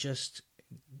 But we just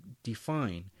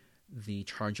define the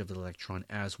charge of the electron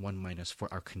as 1 minus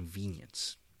for our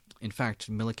convenience. In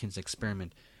fact, Millikan's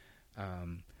experiment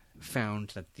found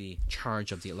that the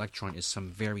charge of the electron is some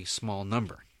very small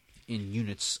number in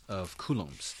units of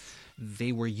coulombs.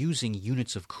 They were using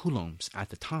units of coulombs at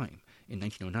the time in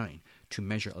 1909 to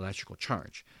measure electrical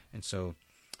charge. And so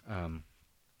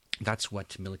that's what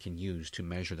Millikan used to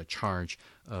measure the charge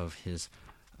of his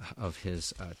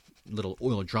little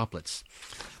oil droplets.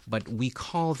 But we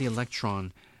call the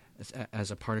electron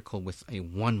as a particle with a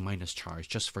 1 minus charge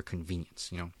just for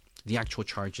convenience. The actual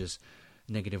charge is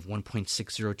negative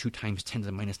 1.602 times 10 to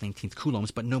the minus 19th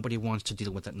coulombs, but nobody wants to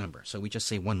deal with that number. So we just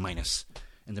say 1 minus.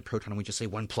 And the proton, we just say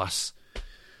 1 plus.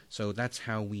 So that's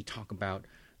how we talk about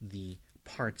the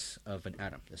parts of an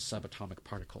atom, the subatomic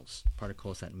particles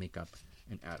that make up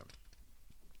an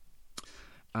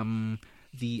atom.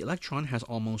 The electron has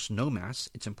almost no mass.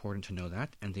 It's important to know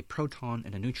that. And the proton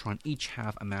and a neutron each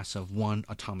have a mass of 1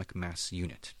 atomic mass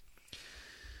unit.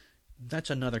 That's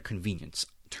another convenience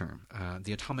term.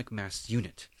 The atomic mass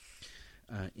unit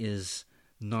is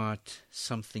not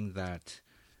something that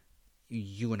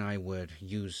you and I would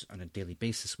use on a daily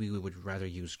basis. We would rather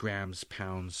use grams,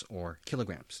 pounds, or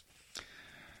kilograms,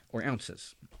 or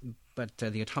ounces. But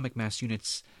the atomic mass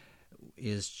units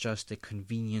is just a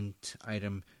convenient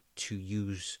item to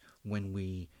use when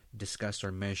we discuss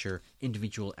or measure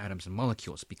individual atoms and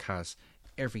molecules, because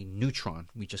every neutron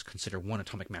we just consider 1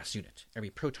 atomic mass unit. Every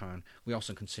proton we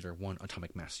also consider 1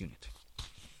 atomic mass unit.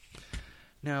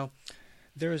 Now,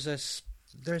 there's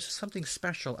something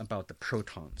special about the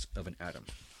protons of an atom,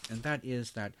 and that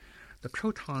is that the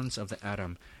protons of the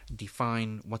atom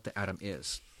define what the atom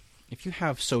is. If you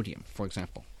have sodium, for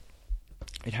example,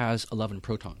 it has 11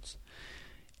 protons.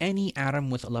 Any atom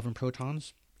with 11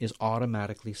 protons is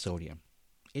automatically sodium.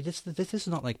 This is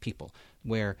not like people,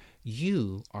 where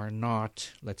you are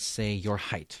not, let's say, your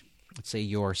height. Let's say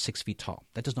you're 6 feet tall.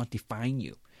 That does not define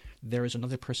you. There is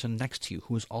another person next to you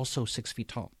who is also 6 feet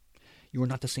tall. You are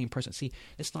not the same person. See,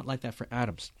 it's not like that for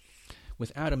atoms.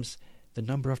 With atoms, the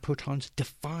number of protons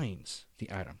defines the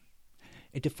atom.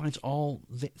 It defines all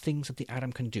the things that the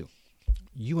atom can do.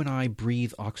 You and I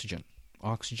breathe oxygen.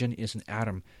 Oxygen is an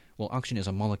atom. Well, oxygen is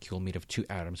a molecule made of 2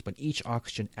 atoms, but each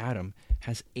oxygen atom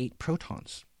has 8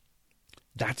 protons.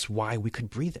 That's why we could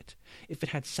breathe it. If it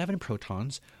had 7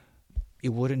 protons, it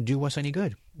wouldn't do us any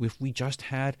good. If we just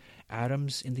had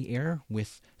atoms in the air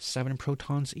with 7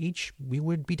 protons each, we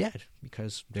would be dead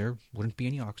because there wouldn't be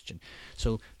any oxygen.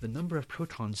 So the number of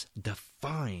protons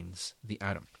defines the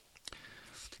atom.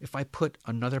 If I put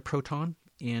another proton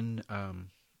in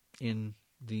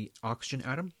the oxygen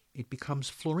atom, it becomes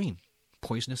fluorine,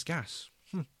 poisonous gas.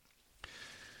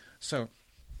 So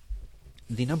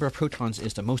the number of protons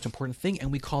is the most important thing,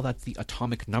 and we call that the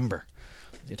atomic number.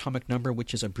 The atomic number,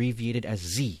 which is abbreviated as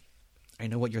Z. I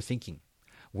know what you're thinking.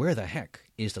 Where the heck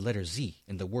is the letter Z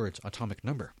in the words atomic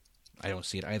number? I don't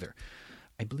see it either.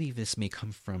 I believe this may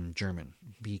come from German,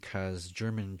 because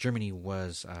Germany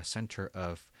was a center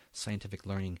of scientific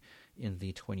learning in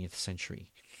the 20th century.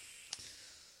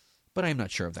 But I'm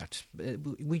not sure of that.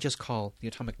 We just call the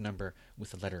atomic number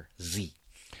with the letter Z.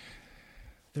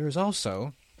 There is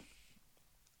also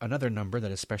another number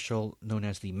that is special, known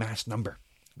as the mass number.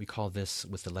 We call this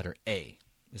with the letter A.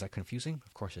 Is that confusing?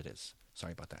 Of course it is.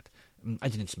 Sorry about that. I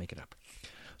didn't just make it up.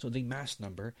 So the mass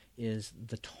number is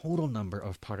the total number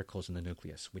of particles in the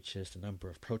nucleus, which is the number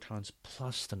of protons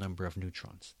plus the number of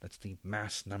neutrons. That's the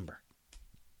mass number.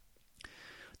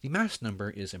 The mass number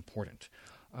is important.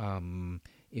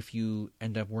 If you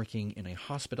end up working in a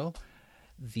hospital,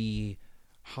 the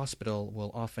hospital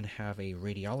will often have a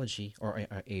radiology or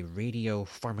a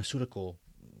radiopharmaceutical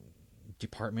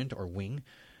department or wing.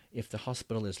 If the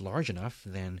hospital is large enough,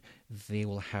 then they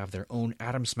will have their own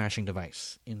atom-smashing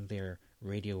device in their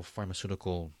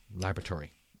radiopharmaceutical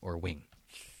laboratory or wing.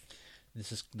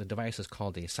 The device is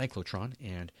called a cyclotron,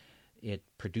 and it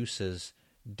produces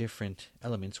different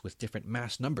elements with different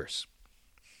mass numbers.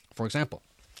 For example,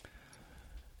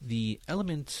 The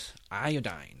element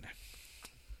iodine.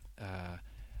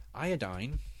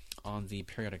 Iodine on the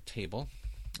periodic table.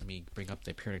 Let me bring up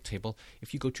the periodic table.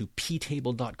 If you go to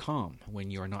ptable.com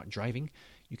when you are not driving,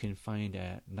 you can find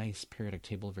a nice periodic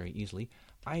table very easily.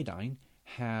 Iodine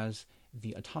has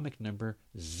the atomic number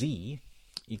Z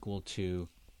equal to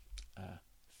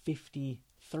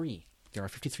 53. There are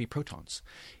 53 protons.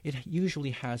 It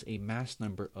usually has a mass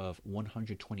number of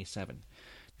 127.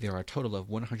 There are a total of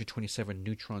 127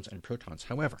 neutrons and protons.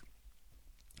 However,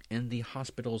 in the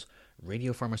hospital's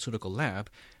radiopharmaceutical lab,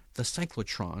 the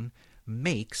cyclotron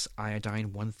makes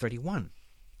iodine 131.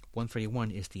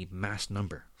 131 is the mass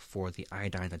number for the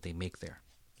iodine that they make there.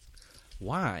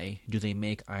 Why do they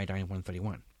make iodine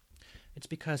 131? It's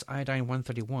because iodine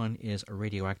 131 is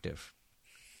radioactive.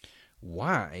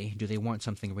 Why do they want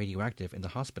something radioactive in the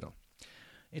hospital?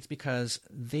 It's because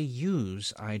they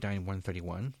use iodine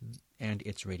 131 and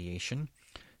its radiation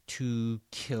to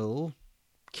kill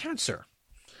cancer.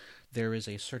 There is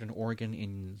a certain organ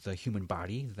in the human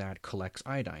body that collects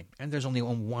iodine, and there's only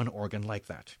one organ like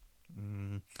that.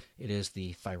 It is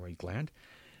the thyroid gland.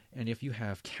 And if you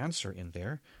have cancer in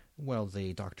there, well,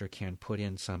 the doctor can put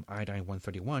in some iodine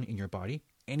 131 in your body,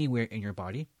 anywhere in your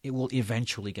body. It will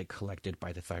eventually get collected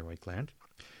by the thyroid gland.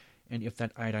 And if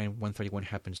that iodine 131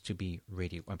 happens to be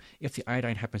if the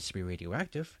iodine happens to be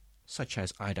radioactive, such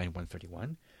as iodine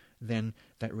 131, then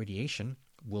that radiation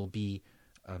will be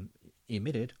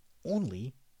emitted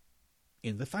only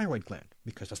in the thyroid gland,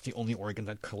 because that's the only organ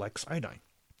that collects iodine.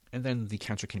 And then the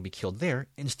cancer can be killed there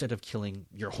instead of killing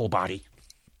your whole body.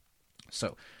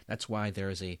 So that's why there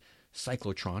is a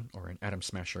cyclotron, or an atom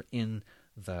smasher, in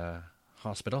the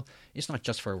hospital. It's not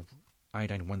just for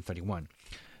iodine 131.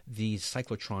 The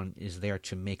cyclotron is there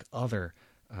to make other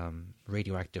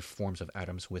radioactive forms of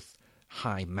atoms with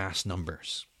high mass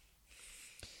numbers.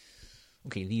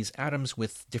 Okay, these atoms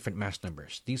with different mass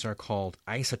numbers, these are called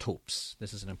isotopes.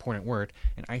 This is an important word.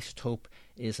 An isotope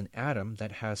is an atom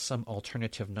that has some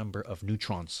alternative number of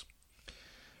neutrons.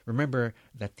 Remember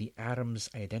that the atom's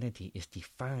identity is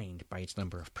defined by its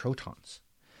number of protons.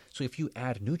 So if you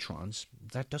add neutrons,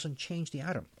 that doesn't change the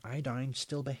atom. Iodine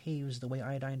still behaves the way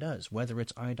iodine does, whether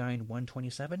it's iodine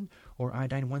 127 or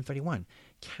iodine 131.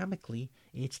 Chemically,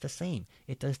 it's the same.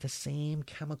 It does the same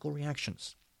chemical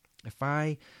reactions. If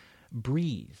I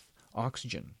breathe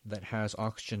oxygen that has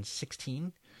oxygen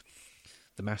 16,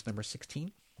 the mass number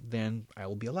 16, then I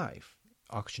will be alive.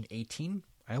 Oxygen 18,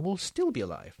 I will still be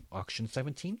alive. Oxygen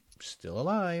 17, still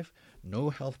alive. No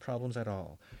health problems at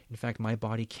all. In fact, my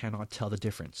body cannot tell the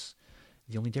difference.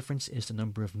 The only difference is the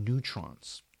number of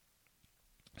neutrons.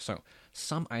 So,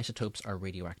 some isotopes are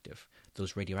radioactive.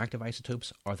 Those radioactive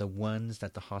isotopes are the ones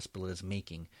that the hospital is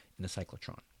making in the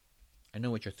cyclotron. I know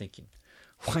what you're thinking.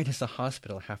 Why does the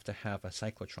hospital have to have a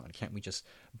cyclotron? Can't we just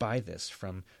buy this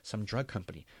from some drug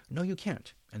company? No, you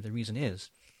can't. And the reason is,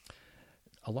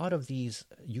 a lot of these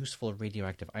useful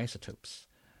radioactive isotopes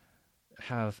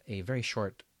have a very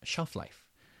short shelf life.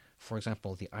 For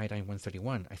example, the iodine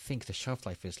 131, I think the shelf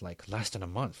life is like less than a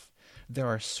month. There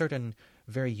are certain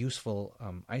very useful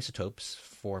isotopes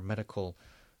for medical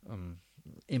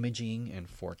imaging and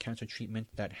for cancer treatment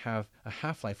that have a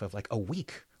half-life of like a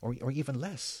week or even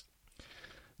less.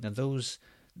 Now, those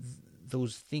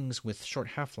things with short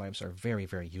half-lives are very,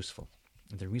 very useful.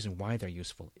 And the reason why they're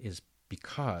useful is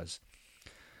because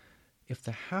if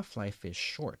the half-life is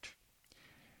short,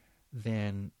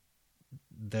 then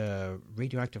the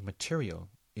radioactive material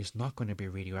is not going to be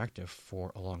radioactive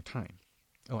for a long time.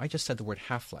 Oh, I just said the word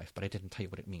half-life, but I didn't tell you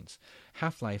what it means.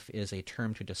 Half-life is a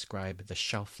term to describe the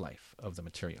shelf life of the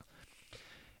material.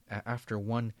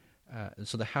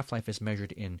 So the half-life is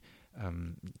measured in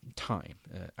time,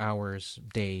 hours,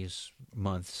 days,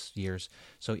 months, years.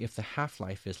 So if the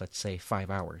half-life is, let's say, 5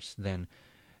 hours, then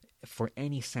for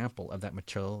any sample of that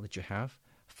material that you have,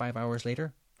 5 hours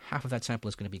later, half of that sample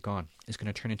is going to be gone. It's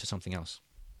going to turn into something else.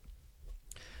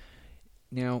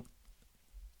 Now,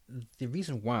 the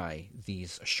reason why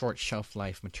these short shelf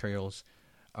life materials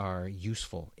are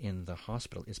useful in the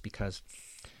hospital is because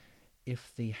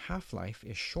if the half-life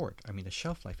is short, the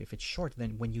shelf life, if it's short,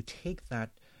 then when you take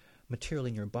that material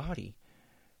in your body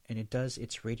and it does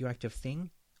its radioactive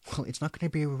thing, well, it's not going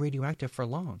to be radioactive for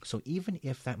long. So even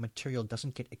if that material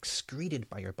doesn't get excreted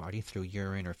by your body through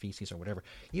urine or feces or whatever,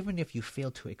 even if you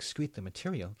fail to excrete the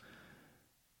material,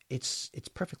 it's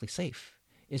perfectly safe.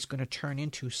 It's going to turn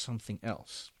into something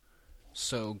else.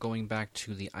 So going back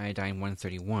to the iodine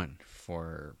 131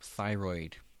 for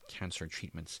thyroid cancer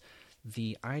treatments,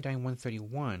 the iodine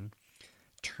 131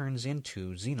 turns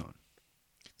into xenon.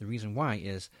 The reason why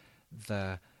is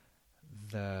the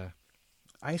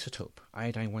isotope,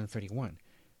 iodine 131,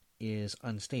 is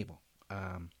unstable.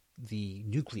 The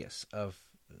nucleus of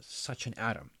such an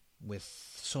atom with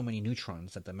so many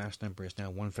neutrons that the mass number is now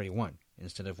 131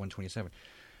 instead of 127,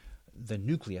 the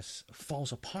nucleus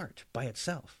falls apart by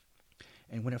itself.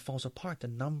 And when it falls apart, the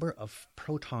number of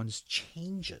protons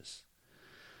changes.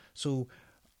 So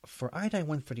for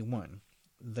iodine-131,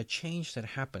 the change that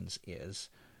happens is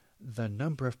the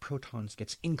number of protons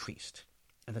gets increased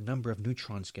and the number of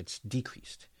neutrons gets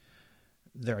decreased.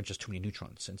 There are just too many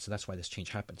neutrons, and so that's why this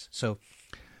change happens. So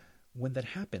when that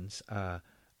happens,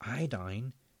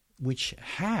 iodine, which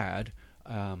had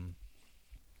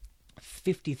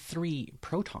 53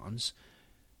 protons,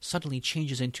 suddenly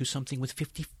changes into something with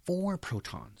 54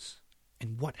 protons.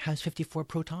 And what has 54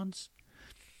 protons?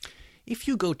 If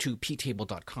you go to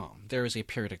ptable.com, there is a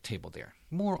periodic table there.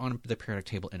 More on the periodic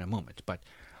table in a moment, but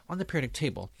on the periodic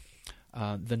table,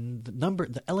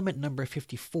 the element number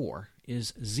 54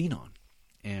 is xenon,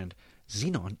 and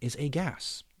xenon is a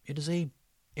gas. It is a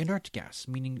inert gas,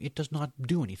 meaning it does not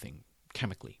do anything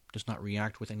chemically, does not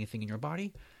react with anything in your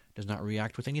body, does not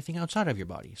react with anything outside of your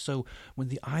body. So when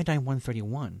the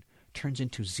iodine-131 turns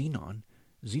into xenon,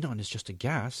 xenon is just a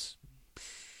gas.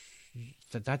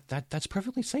 That's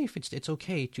perfectly safe. It's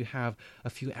okay to have a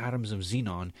few atoms of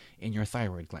xenon in your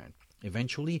thyroid gland.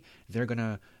 Eventually, they're going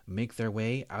to make their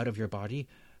way out of your body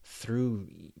through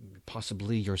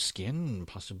possibly your skin,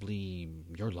 possibly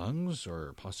your lungs,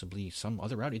 or possibly some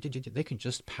other route. They can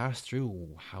just pass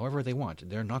through however they want.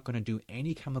 They're not going to do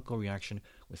any chemical reaction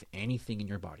with anything in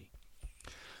your body.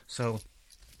 So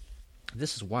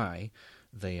this is why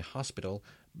the hospital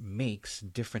makes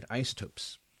different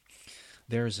isotopes.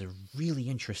 There's a really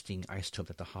interesting isotope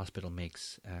that the hospital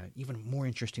makes, even more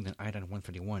interesting than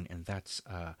iodine-131, and that's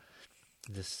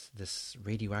this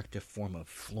radioactive form of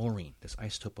fluorine, this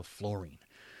isotope of fluorine.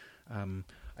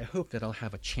 I hope that I'll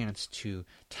have a chance to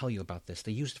tell you about this.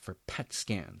 They use it for PET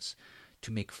scans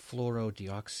to make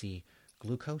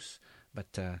fluorodeoxyglucose,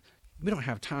 but we don't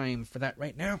have time for that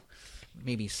right now.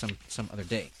 Maybe some other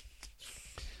day.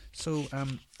 So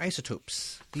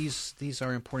isotopes, these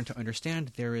are important to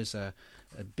understand. There is a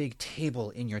big table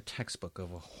in your textbook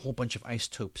of a whole bunch of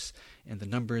isotopes and the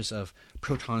numbers of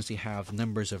protons they have, the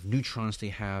numbers of neutrons they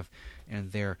have,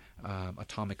 and their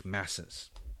atomic masses.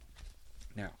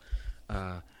 Now,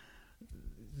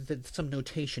 some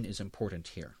notation is important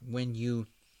here. When you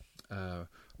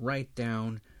write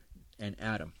down an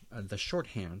atom, the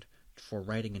shorthand for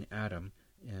writing an atom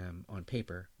on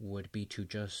paper would be to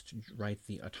just write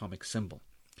the atomic symbol.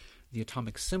 The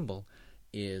atomic symbol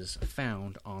is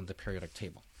found on the periodic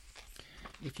table.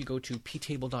 If you go to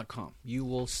ptable.com, you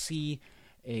will see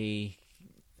a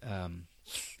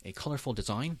colorful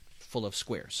design full of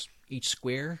squares. Each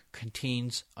square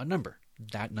contains a number.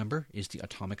 That number is the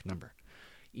atomic number.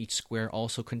 Each square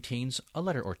also contains a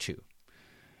letter or two.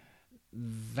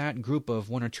 That group of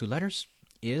one or two letters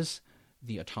is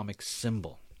the atomic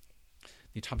symbol.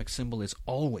 The atomic symbol is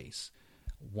always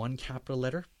one capital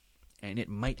letter, and it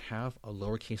might have a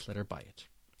lowercase letter by it.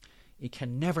 It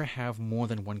can never have more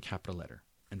than one capital letter.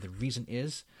 And the reason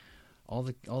is all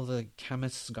the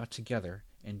chemists got together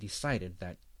and decided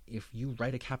that if you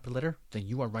write a capital letter, then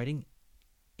you are writing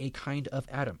a kind of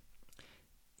atom.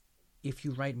 If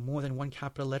you write more than one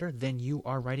capital letter, then you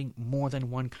are writing more than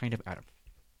one kind of atom.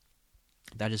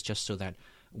 That is just so that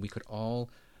we could all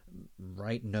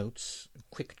write notes,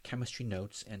 quick chemistry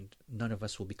notes, and none of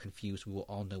us will be confused. We will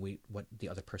all know what the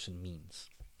other person means.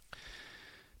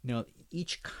 Now,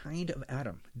 each kind of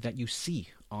atom that you see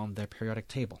on the periodic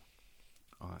table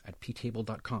at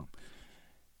ptable.com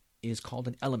is called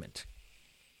an element.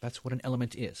 That's what an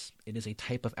element is. It is a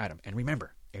type of atom. And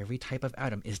remember, every type of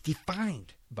atom is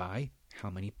defined by how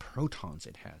many protons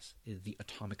it has, is the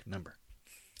atomic number.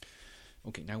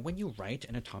 Okay, now when you write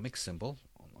an atomic symbol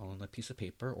on a piece of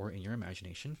paper or in your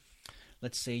imagination,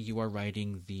 let's say you are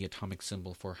writing the atomic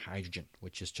symbol for hydrogen,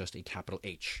 which is just a capital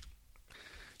H.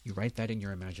 You write that in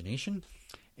your imagination,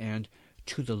 and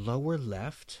to the lower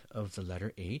left of the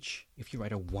letter H, if you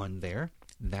write a 1 there,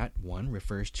 that 1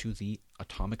 refers to the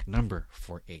atomic number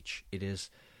for H. It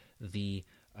is the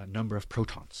number of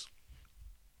protons.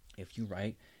 If you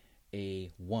write a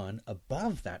 1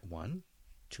 above that 1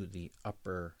 to the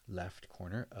upper left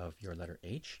corner of your letter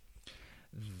H,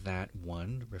 that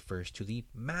 1 refers to the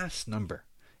mass number.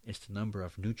 It's the number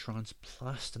of neutrons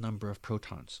plus the number of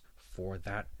protons for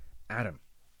that atom.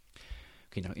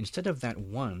 Okay, now instead of that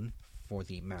 1 for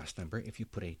the mass number, if you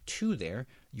put a 2 there,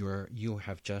 you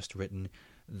have just written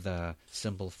the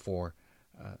symbol for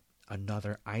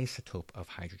another isotope of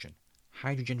hydrogen.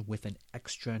 Hydrogen with an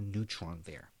extra neutron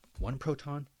there. 1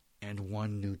 proton and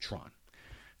 1 neutron.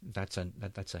 That's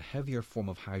a heavier form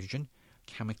of hydrogen.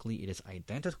 Chemically, it is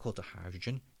identical to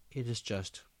hydrogen. It is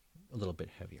just a little bit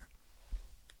heavier.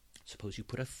 Suppose you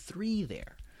put a 3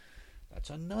 there. That's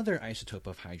another isotope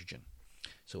of hydrogen.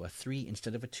 So a 3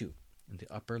 instead of a 2 in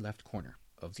the upper left corner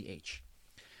of the H.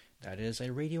 That is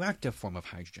a radioactive form of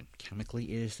hydrogen. Chemically,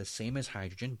 it is the same as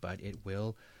hydrogen, but it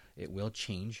will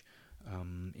change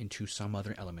into some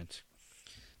other element,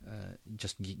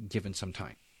 just given some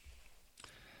time.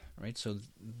 All right, so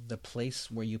the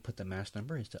place where you put the mass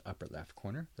number is the upper left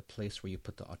corner. The place where you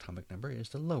put the atomic number is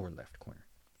the lower left corner.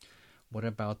 What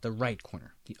about the right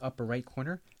corner? The upper right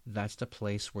corner, that's the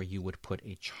place where you would put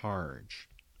a charge.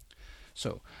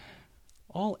 So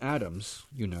all atoms,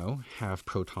 you know, have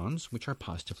protons, which are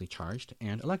positively charged,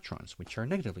 and electrons, which are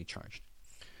negatively charged.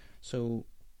 So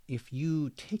if you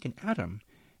take an atom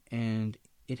and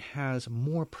it has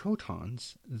more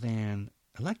protons than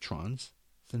electrons,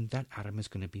 then that atom is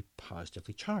going to be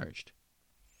positively charged.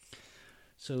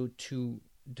 So to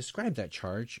describe that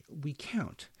charge, we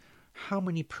count. How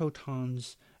many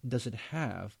protons does it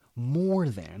have more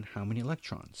than how many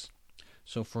electrons?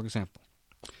 So for example,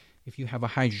 if you have a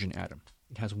hydrogen atom,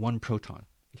 it has 1 proton,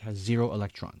 it has 0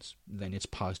 electrons, then its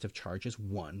positive charge is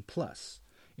 1 plus.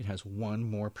 It has 1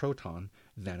 more proton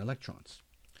than electrons.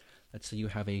 Let's say you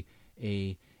have an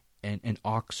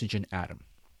oxygen atom.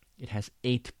 It has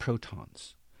 8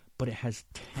 protons, but it has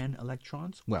 10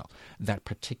 electrons. Well, that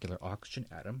particular oxygen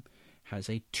atom has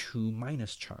a 2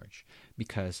 minus charge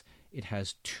because it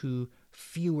has 2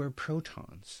 fewer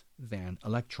protons than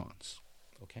electrons.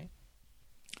 Okay?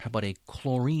 How about a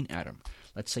chlorine atom?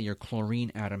 Let's say your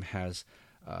chlorine atom has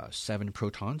 7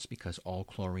 protons because all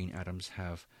chlorine atoms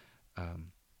have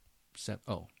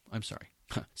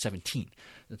 17.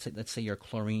 Let's say your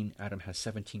chlorine atom has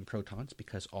 17 protons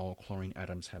because all chlorine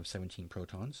atoms have 17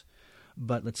 protons.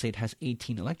 But let's say it has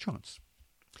 18 electrons.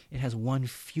 It has 1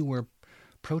 fewer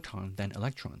proton than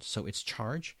electrons, so its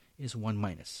charge is 1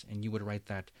 minus, and you would write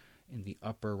that in the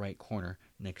upper right corner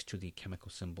next to the chemical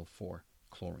symbol for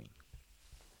chlorine.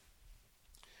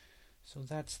 So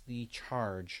that's the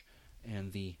charge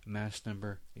and the mass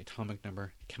number, the atomic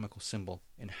number, chemical symbol,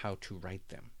 and how to write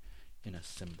them in a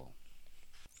symbol.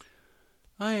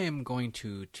 I am going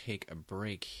to take a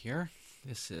break here.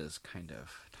 This is kind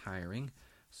of tiring.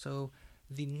 So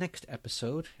the next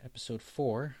episode, episode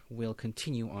 4, will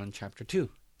continue on chapter 2.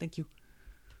 Thank you.